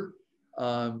order,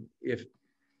 if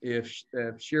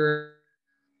sheriff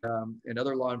and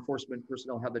other law enforcement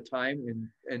personnel have the time,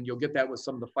 and you'll get that with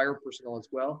some of the fire personnel as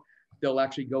well, they'll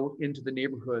actually go into the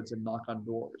neighborhoods and knock on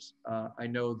doors. I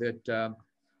know that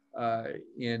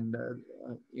in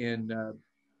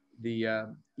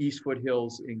the East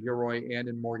Foothills in Gilroy and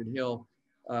in Morgan Hill,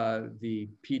 the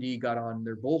PD got on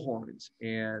their bullhorns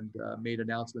and made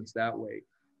announcements that way.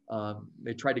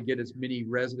 They tried to get as many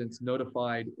residents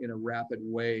notified in a rapid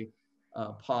way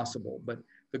possible. But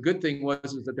the good thing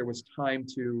was that there was time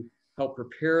to help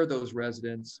prepare those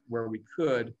residents where we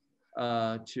could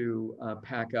to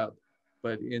pack up.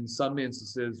 But in some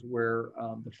instances where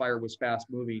the fire was fast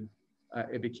moving,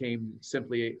 it became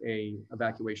simply a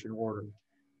evacuation order.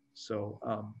 So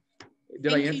Did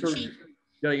Thank I you, answer? Chief.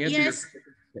 Did I answer your? Yes.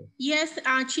 Yes,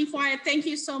 Chief Wyatt, thank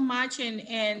you so much.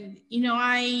 And you know,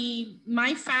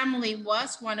 my family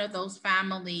was one of those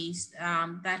families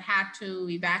that had to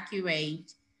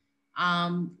evacuate.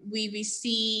 We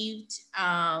received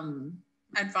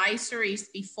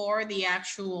advisories before the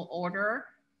actual order.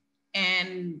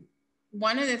 And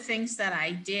one of the things that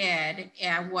I did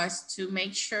was to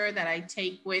make sure that I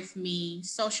take with me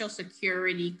Social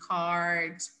Security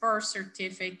cards, birth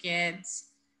certificates,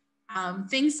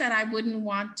 things that I wouldn't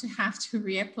want to have to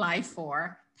reapply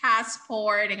for,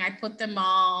 passport, and I put them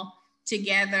all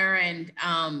together. And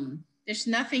there's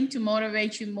nothing to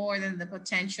motivate you more than the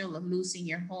potential of losing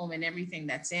your home and everything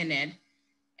that's in it.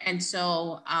 And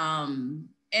so,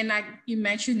 you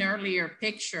mentioned earlier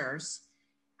pictures.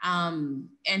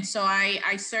 And so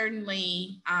I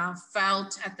certainly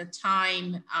felt at the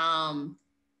time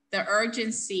the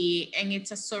urgency, and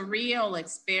it's a surreal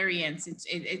experience.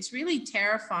 It's really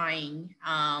terrifying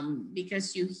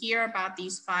because you hear about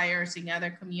these fires in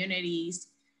other communities.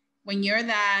 When you're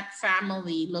that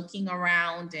family looking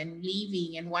around and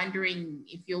leaving and wondering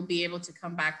if you'll be able to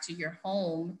come back to your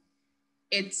home,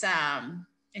 it's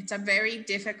a very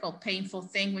difficult, painful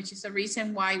thing, which is the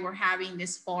reason why we're having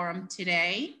this forum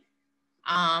today.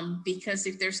 Because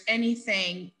if there's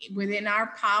anything within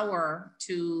our power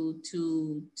to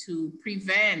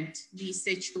prevent these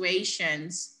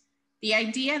situations, the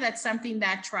idea that something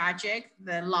that tragic,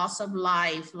 the loss of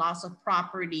life, loss of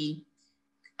property,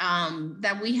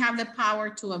 that we have the power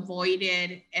to avoid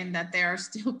it, and that there are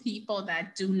still people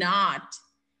that do not,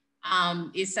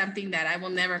 is something that I will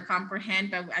never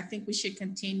comprehend. But I think we should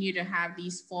continue to have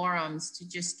these forums to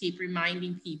just keep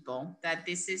reminding people that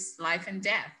this is life and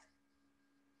death.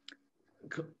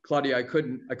 Claudia, I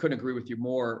couldn't agree with you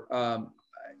more. On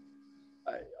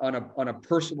a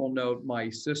personal note, my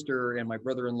sister and my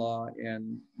brother-in-law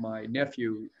and my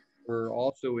nephew were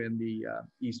also in the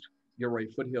East Gilroy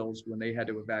foothills when they had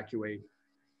to evacuate.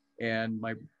 And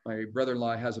my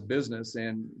brother-in-law has a business,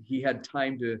 and he had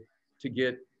time to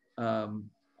get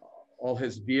all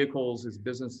his vehicles, his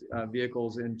business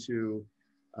vehicles, into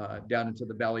down into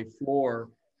the valley floor.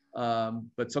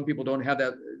 But some people didn't have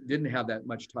that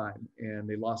much time, and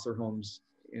they lost their homes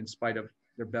in spite of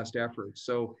their best efforts.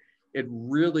 So it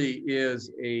really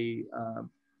is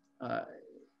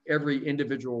every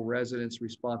individual resident's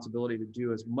responsibility to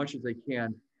do as much as they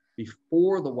can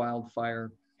before the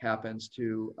wildfire happens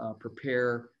to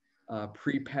prepare,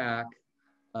 pre-pack,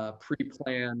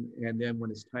 pre-plan, and then when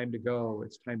it's time to go,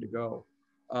 it's time to go.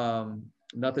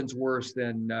 Nothing's worse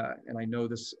than, and I know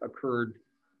this occurred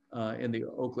in the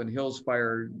Oakland Hills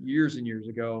fire years and years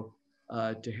ago,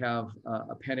 to have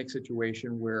a panic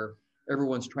situation where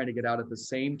everyone's trying to get out at the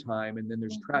same time, and then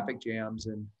there's traffic jams,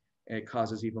 and it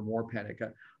causes even more panic.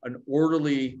 An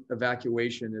orderly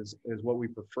evacuation is what we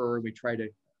prefer. We try to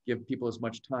give people as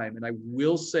much time. And I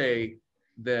will say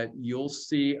that you'll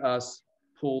see us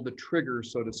pull the trigger,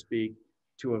 so to speak,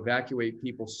 to evacuate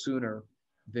people sooner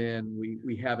than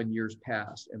we have in years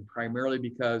past. And primarily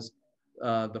because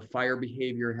the fire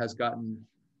behavior has gotten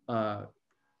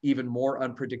even more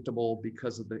unpredictable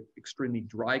because of the extremely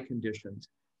dry conditions.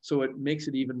 So it makes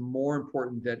it even more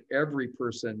important that every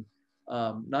person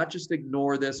not just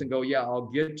ignore this and go, yeah, I'll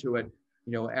get to it.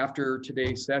 You know, after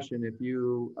today's session, if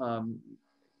you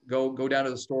go down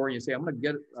to the store and you say, I'm going to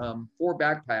get 4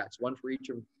 backpacks, one for each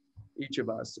of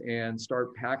us, and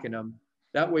start packing them.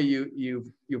 That way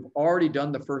you've already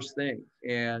done the first thing,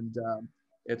 and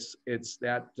it's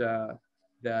that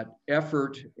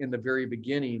effort in the very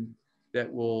beginning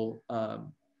that will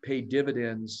pay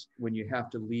dividends when you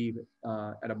have to leave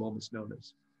at a moment's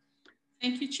notice.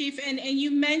 Thank you, Chief. And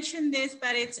you mentioned this,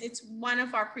 but it's one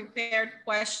of our prepared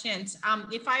questions.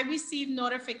 If I receive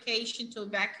notification to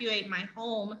evacuate my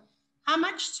home, how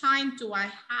much time do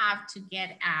I have to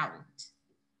get out?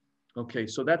 Okay,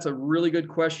 so that's a really good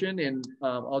question. And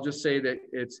I'll just say that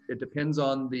it depends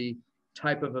on the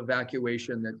type of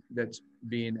evacuation that's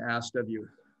being asked of you.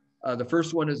 The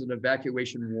first one is an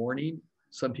evacuation warning.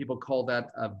 Some people call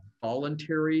that a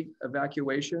voluntary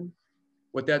evacuation.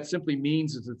 What that simply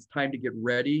means is it's time to get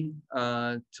ready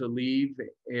to leave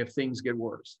if things get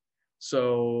worse.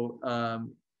 So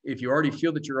if you already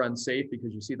feel that you're unsafe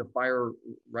because you see the fire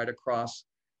right across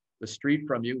the street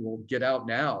from you, well, get out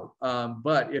now.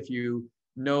 But if you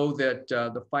know that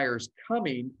the fire is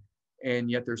coming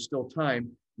and yet there's still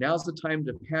time, now's the time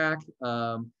to pack.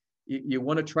 You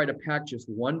want to try to pack just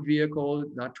one vehicle,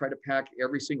 not try to pack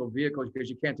every single vehicle because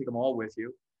you can't take them all with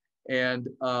you. And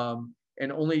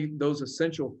only those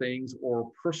essential things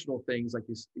or personal things, like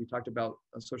you talked about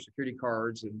Social Security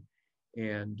cards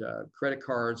and credit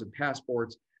cards and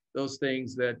passports, those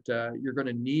things that you're going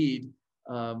to need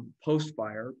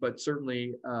post-fire, but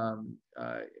certainly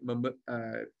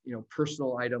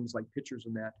personal items like pictures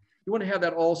and that. You want to have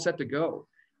that all set to go.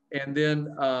 And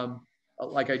then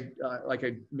like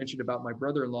I mentioned about my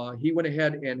brother-in-law, he went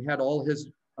ahead and had all his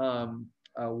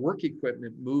work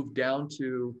equipment moved down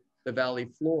to the valley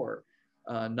floor,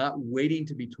 not waiting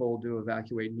to be told to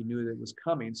evacuate. He knew that it was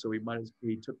coming, so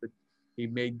he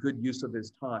made good use of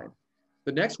his time.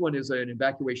 The next one is an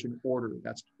evacuation order.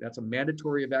 That's a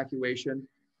mandatory evacuation.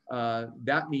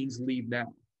 That means leave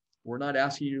now. We're not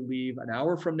asking you to leave an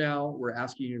hour from now. We're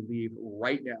asking you to leave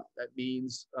right now. That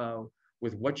means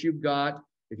with what you've got,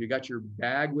 if you got your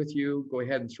bag with you, go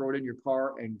ahead and throw it in your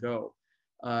car and go.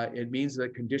 It means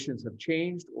that conditions have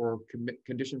changed or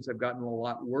conditions have gotten a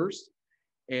lot worse.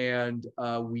 And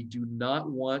we do not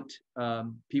want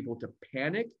people to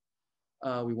panic.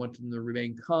 We want them to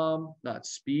remain calm, not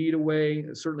speed away.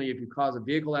 Certainly, if you cause a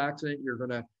vehicle accident, you're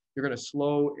gonna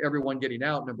slow everyone getting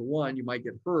out. Number one, you might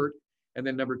get hurt, and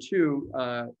then number two,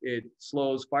 it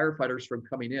slows firefighters from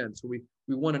coming in. So we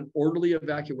want an orderly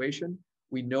evacuation.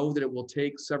 We know that it will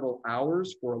take several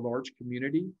hours for a large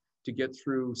community to get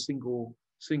through single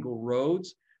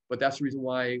roads, but that's the reason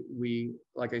why we,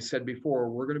 like I said before,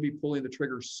 we're going to be pulling the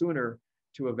trigger sooner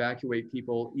to evacuate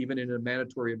people, even in a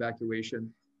mandatory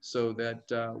evacuation, so that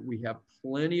we have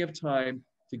plenty of time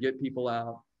to get people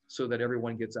out so that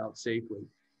everyone gets out safely.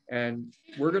 And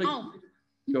we're going to,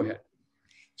 go ahead.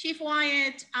 Chief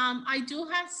Wyatt, I do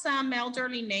have some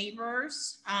elderly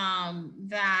neighbors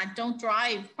that don't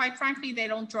drive. Quite frankly, they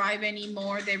don't drive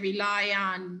anymore. They rely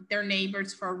on their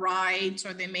neighbors for rides,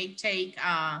 or they may take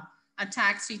a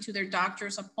taxi to their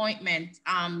doctor's appointment.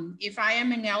 If I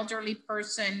am an elderly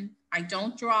person, I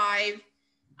don't drive,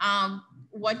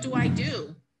 what do I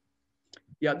do?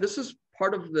 Yeah, this is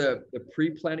part of the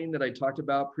pre-planning that I talked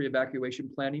about, pre-evacuation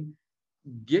planning.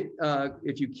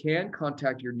 If you can,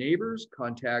 contact your neighbors,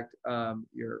 contact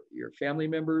your family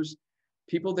members,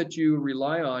 people that you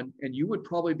rely on, and you would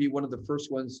probably be one of the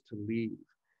first ones to leave,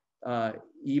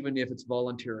 even if it's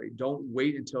voluntary. Don't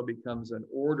wait until it becomes an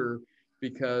order,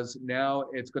 because now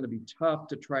it's going to be tough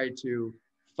to try to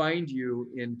find you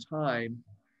in time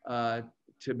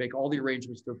to make all the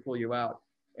arrangements to pull you out.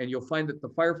 And you'll find that the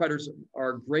firefighters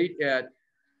are great at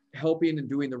helping and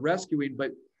doing the rescuing,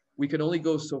 but we can only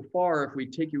go so far. If we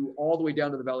take you all the way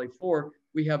down to the valley floor,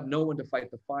 we have no one to fight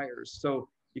the fires. So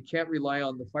you can't rely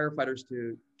on the firefighters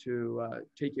to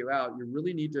take you out. You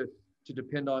really need to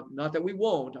depend on, not that we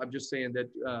won't, I'm just saying that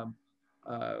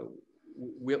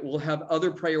we'll have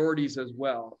other priorities as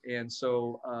well. And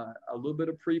so a little bit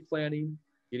of pre-planning,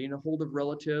 getting a hold of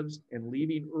relatives and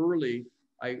leaving early,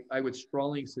 I would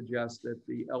strongly suggest that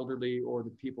the elderly or the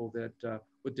people that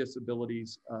with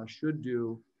disabilities should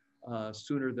do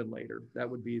sooner than later. That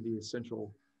would be the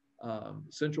essential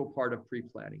part of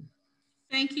pre-planning.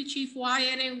 Thank you, Chief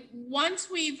Wyatt. And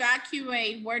once we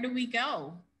evacuate, where do we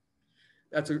go?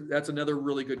 That's another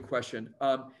really good question.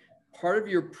 Part of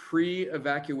your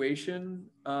pre-evacuation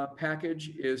package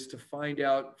is to find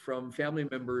out from family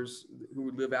members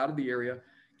who live out of the area,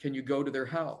 can you go to their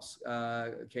house?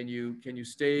 Can you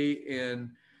stay in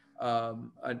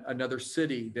another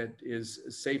city that is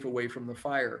safe away from the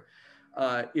fire?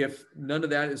 If none of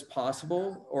that is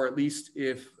possible, or at least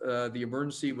if the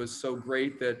emergency was so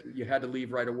great that you had to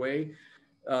leave right away,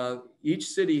 each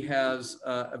city has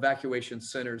evacuation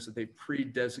centers that they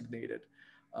pre-designated.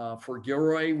 For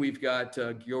Gilroy, we've got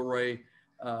Gilroy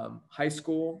High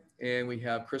School, and we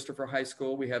have Christopher High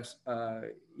School. We have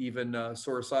even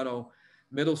Sorosano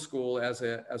Middle School as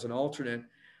an alternate.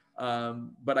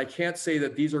 But I can't say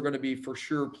that these are going to be for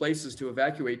sure places to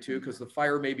evacuate to, because the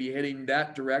fire may be heading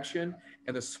that direction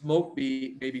and the smoke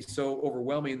may be so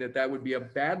overwhelming that would be a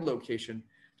bad location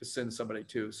to send somebody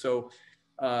to. So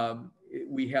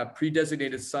we have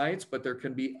pre-designated sites, but there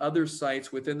can be other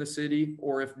sites within the city,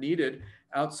 or if needed,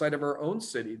 outside of our own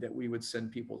city that we would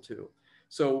send people to.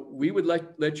 So we would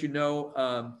let you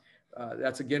know,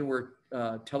 that's again where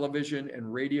television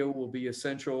and radio will be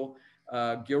essential.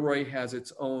 Gilroy has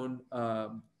its own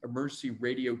emergency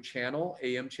radio channel,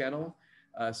 AM channel,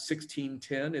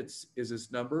 1610 is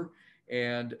its number,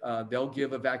 and they'll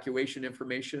give evacuation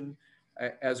information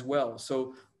as well.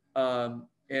 So,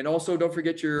 and also don't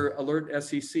forget your alert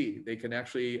SEC. They can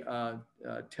actually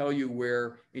tell you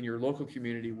where in your local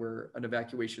community where an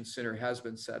evacuation center has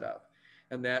been set up.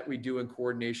 And that we do in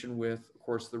coordination with, of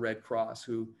course, the Red Cross,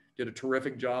 who did a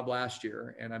terrific job last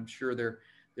year. And I'm sure they're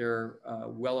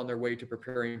well on their way to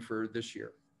preparing for this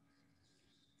year.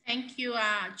 Thank you,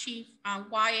 Chief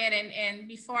Wyatt. And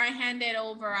before I hand it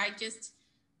over, I just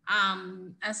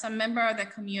As a member of the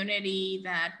community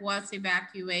that was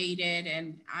evacuated,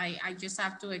 and I just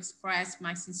have to express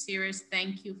my sincerest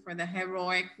thank you for the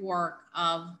heroic work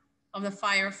of the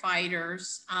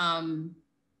firefighters.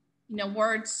 You know,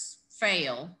 words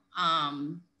fail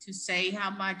to say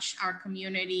how much our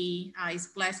community is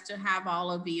blessed to have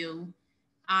all of you.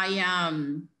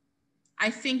 I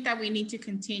think that we need to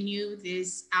continue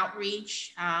this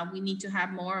outreach. We need to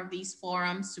have more of these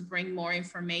forums to bring more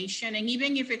information. And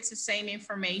even if it's the same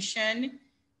information,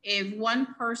 if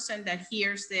one person that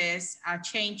hears this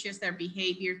changes their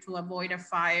behavior to avoid a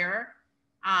fire,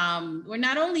 we're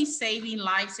not only saving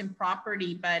lives and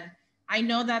property, but I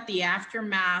know that the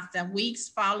aftermath, the weeks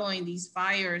following these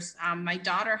fires, my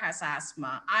daughter has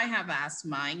asthma, I have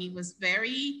asthma, and it was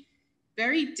very,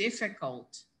 very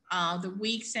difficult. The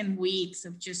weeks and weeks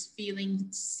of just feeling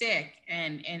sick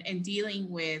and dealing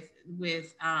with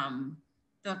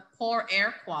the poor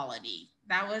air quality.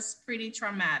 That was pretty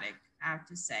traumatic, I have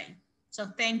to say. So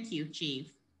thank you,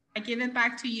 Chief. I give it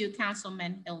back to you,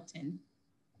 Councilman Hilton.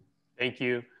 Thank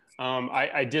you.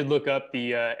 I did look up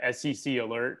the SEC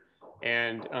alert,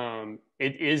 and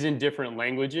it is in different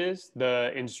languages,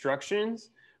 the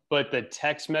instructions, but the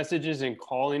text messages and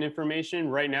calling information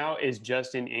right now is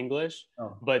just in English.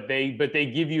 Oh. But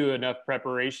they give you enough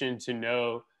preparation to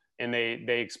know, and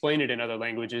they explain it in other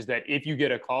languages, that if you get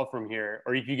a call from here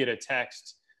or if you get a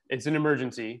text, it's an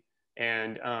emergency,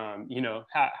 and you know,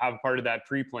 have part of that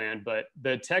pre-planned. But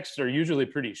the texts are usually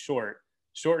pretty short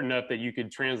enough that you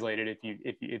could translate it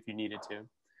if you needed to.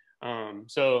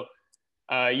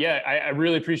 Yeah, I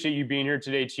really appreciate you being here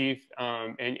today, Chief,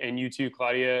 and you too,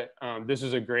 Claudia. This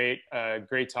was a great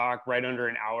talk, right under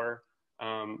an hour.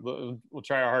 We'll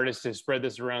try our hardest to spread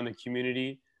this around the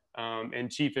community.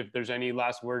 And Chief, if there's any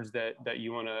last words that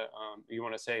you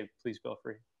wanna say, please feel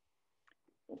free.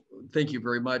 Thank you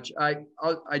very much.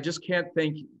 I just can't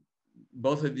thank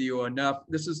both of you enough.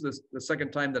 This is the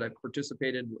second time that I've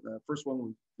participated. The first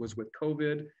one was with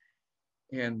COVID.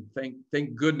 And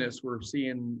thank goodness we're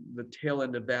seeing the tail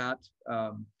end of that.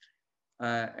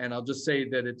 And I'll just say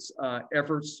that it's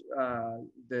efforts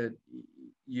that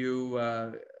you,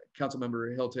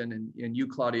 Councilmember Hilton, and you,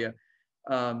 Claudia,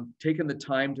 taken the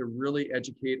time to really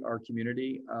educate our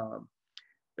community.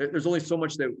 There's only so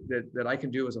much that I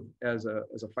can do as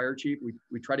a fire chief.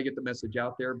 We try to get the message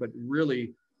out there, but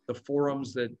really the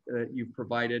forums that you've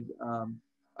provided,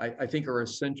 I think are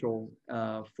essential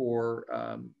for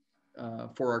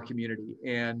our community.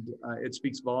 And it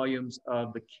speaks volumes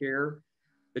of the care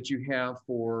that you have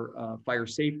for fire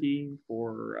safety,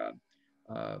 for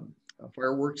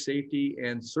firework safety,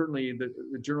 and certainly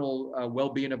the general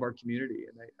well-being of our community.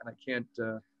 And I can't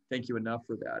thank you enough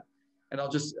for that. And I'll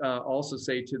just also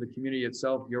say to the community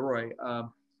itself, Gilroy,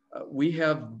 we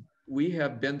have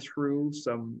been through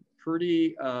some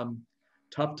pretty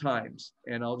tough times.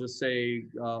 And I'll just say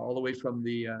all the way from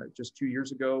the just 2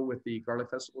 years ago with the Garlic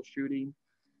Festival shooting,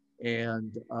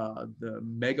 and the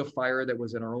mega fire that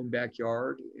was in our own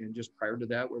backyard, and just prior to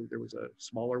that, where there was a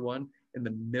smaller one in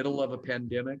the middle of a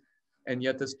pandemic. And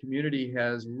yet this community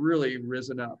has really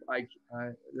risen up.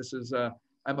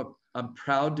 I'm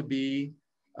proud to be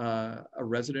a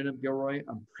resident of Gilroy.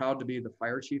 I'm proud to be the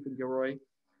fire chief in Gilroy.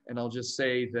 And I'll just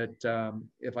say that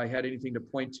if I had anything to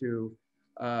point to,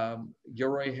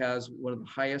 Gilroy has one of the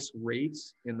highest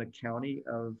rates in the county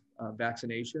of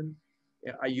vaccination.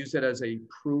 I use it as a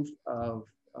proof of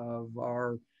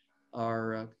our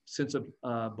sense of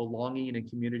belonging and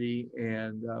community,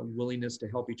 and willingness to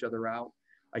help each other out.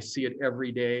 I see it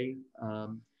every day,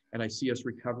 and I see us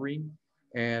recovering.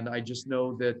 And I just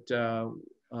know that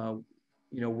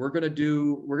you know, we're going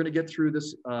to get through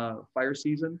this fire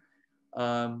season.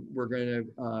 We're going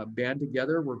to band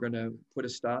together. We're going to put a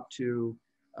stop to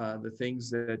the things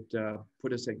that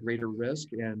put us at greater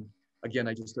risk. And again,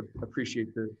 I just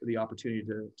appreciate the opportunity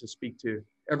to speak to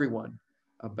everyone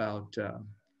about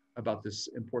this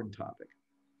important topic.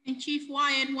 And Chief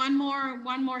Wyatt, one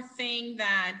more thing,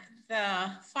 that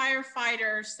the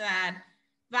firefighters that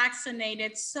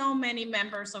vaccinated so many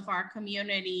members of our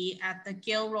community at the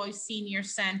Gilroy Senior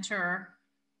Center,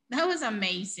 that was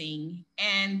amazing.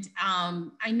 And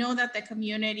I know that the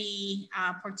community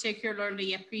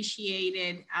particularly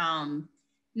appreciated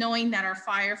knowing that our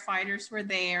firefighters were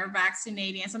there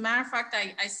vaccinating. As a matter of fact,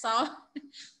 I saw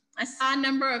a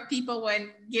number of people,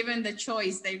 when given the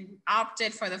choice, they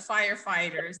opted for the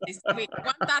firefighters. They said, "We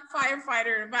want that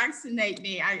firefighter to vaccinate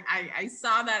me." I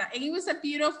saw that, and it was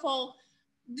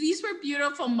these were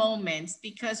beautiful moments,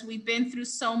 because we've been through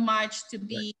so much to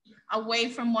be away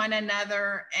from one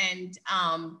another. And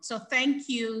so thank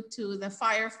you to the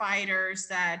firefighters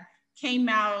that came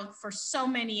out for so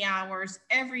many hours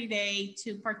every day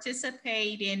to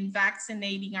participate in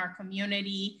vaccinating our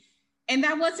community. And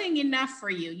that wasn't enough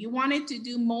for you. You wanted to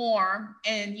do more.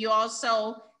 And you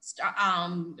also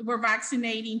were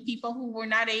vaccinating people who were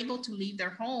not able to leave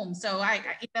their home. So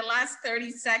in the last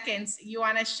 30 seconds, you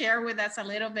want to share with us a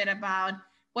little bit about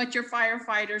what your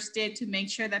firefighters did to make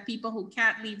sure that people who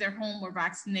can't leave their home were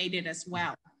vaccinated as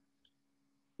well.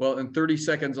 Well, in 30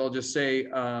 seconds, I'll just say,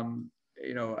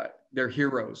 you know, they're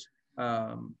heroes.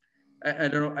 I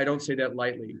don't say that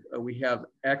lightly. We have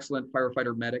excellent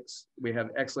firefighter medics. We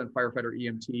have excellent firefighter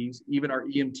EMTs. Even our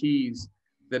EMTs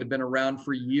that have been around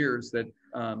for years that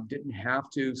didn't have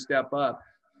to step up,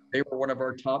 they were one of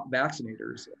our top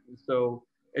vaccinators. And so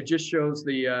it just shows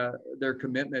their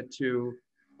commitment to.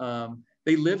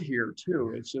 They live here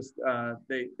too. It's just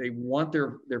they want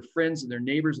their friends and their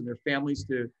neighbors and their families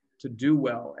to do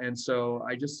well. And so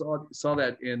I just saw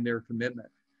that in their commitment.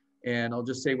 And I'll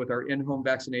just say with our in-home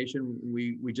vaccination,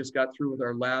 we just got through with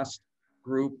our last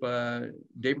group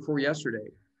day before yesterday.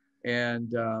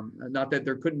 And not that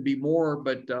there couldn't be more,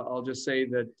 but I'll just say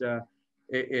that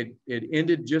it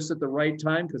ended just at the right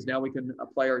time, because now we can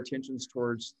apply our attentions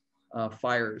towards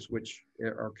fires, which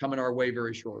are coming our way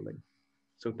very shortly.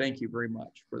 So thank you very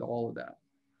much for all of that.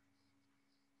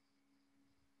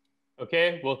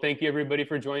 Okay, well, thank you everybody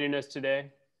for joining us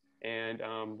today, and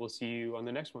we'll see you on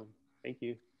the next one. Thank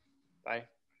you. Bye.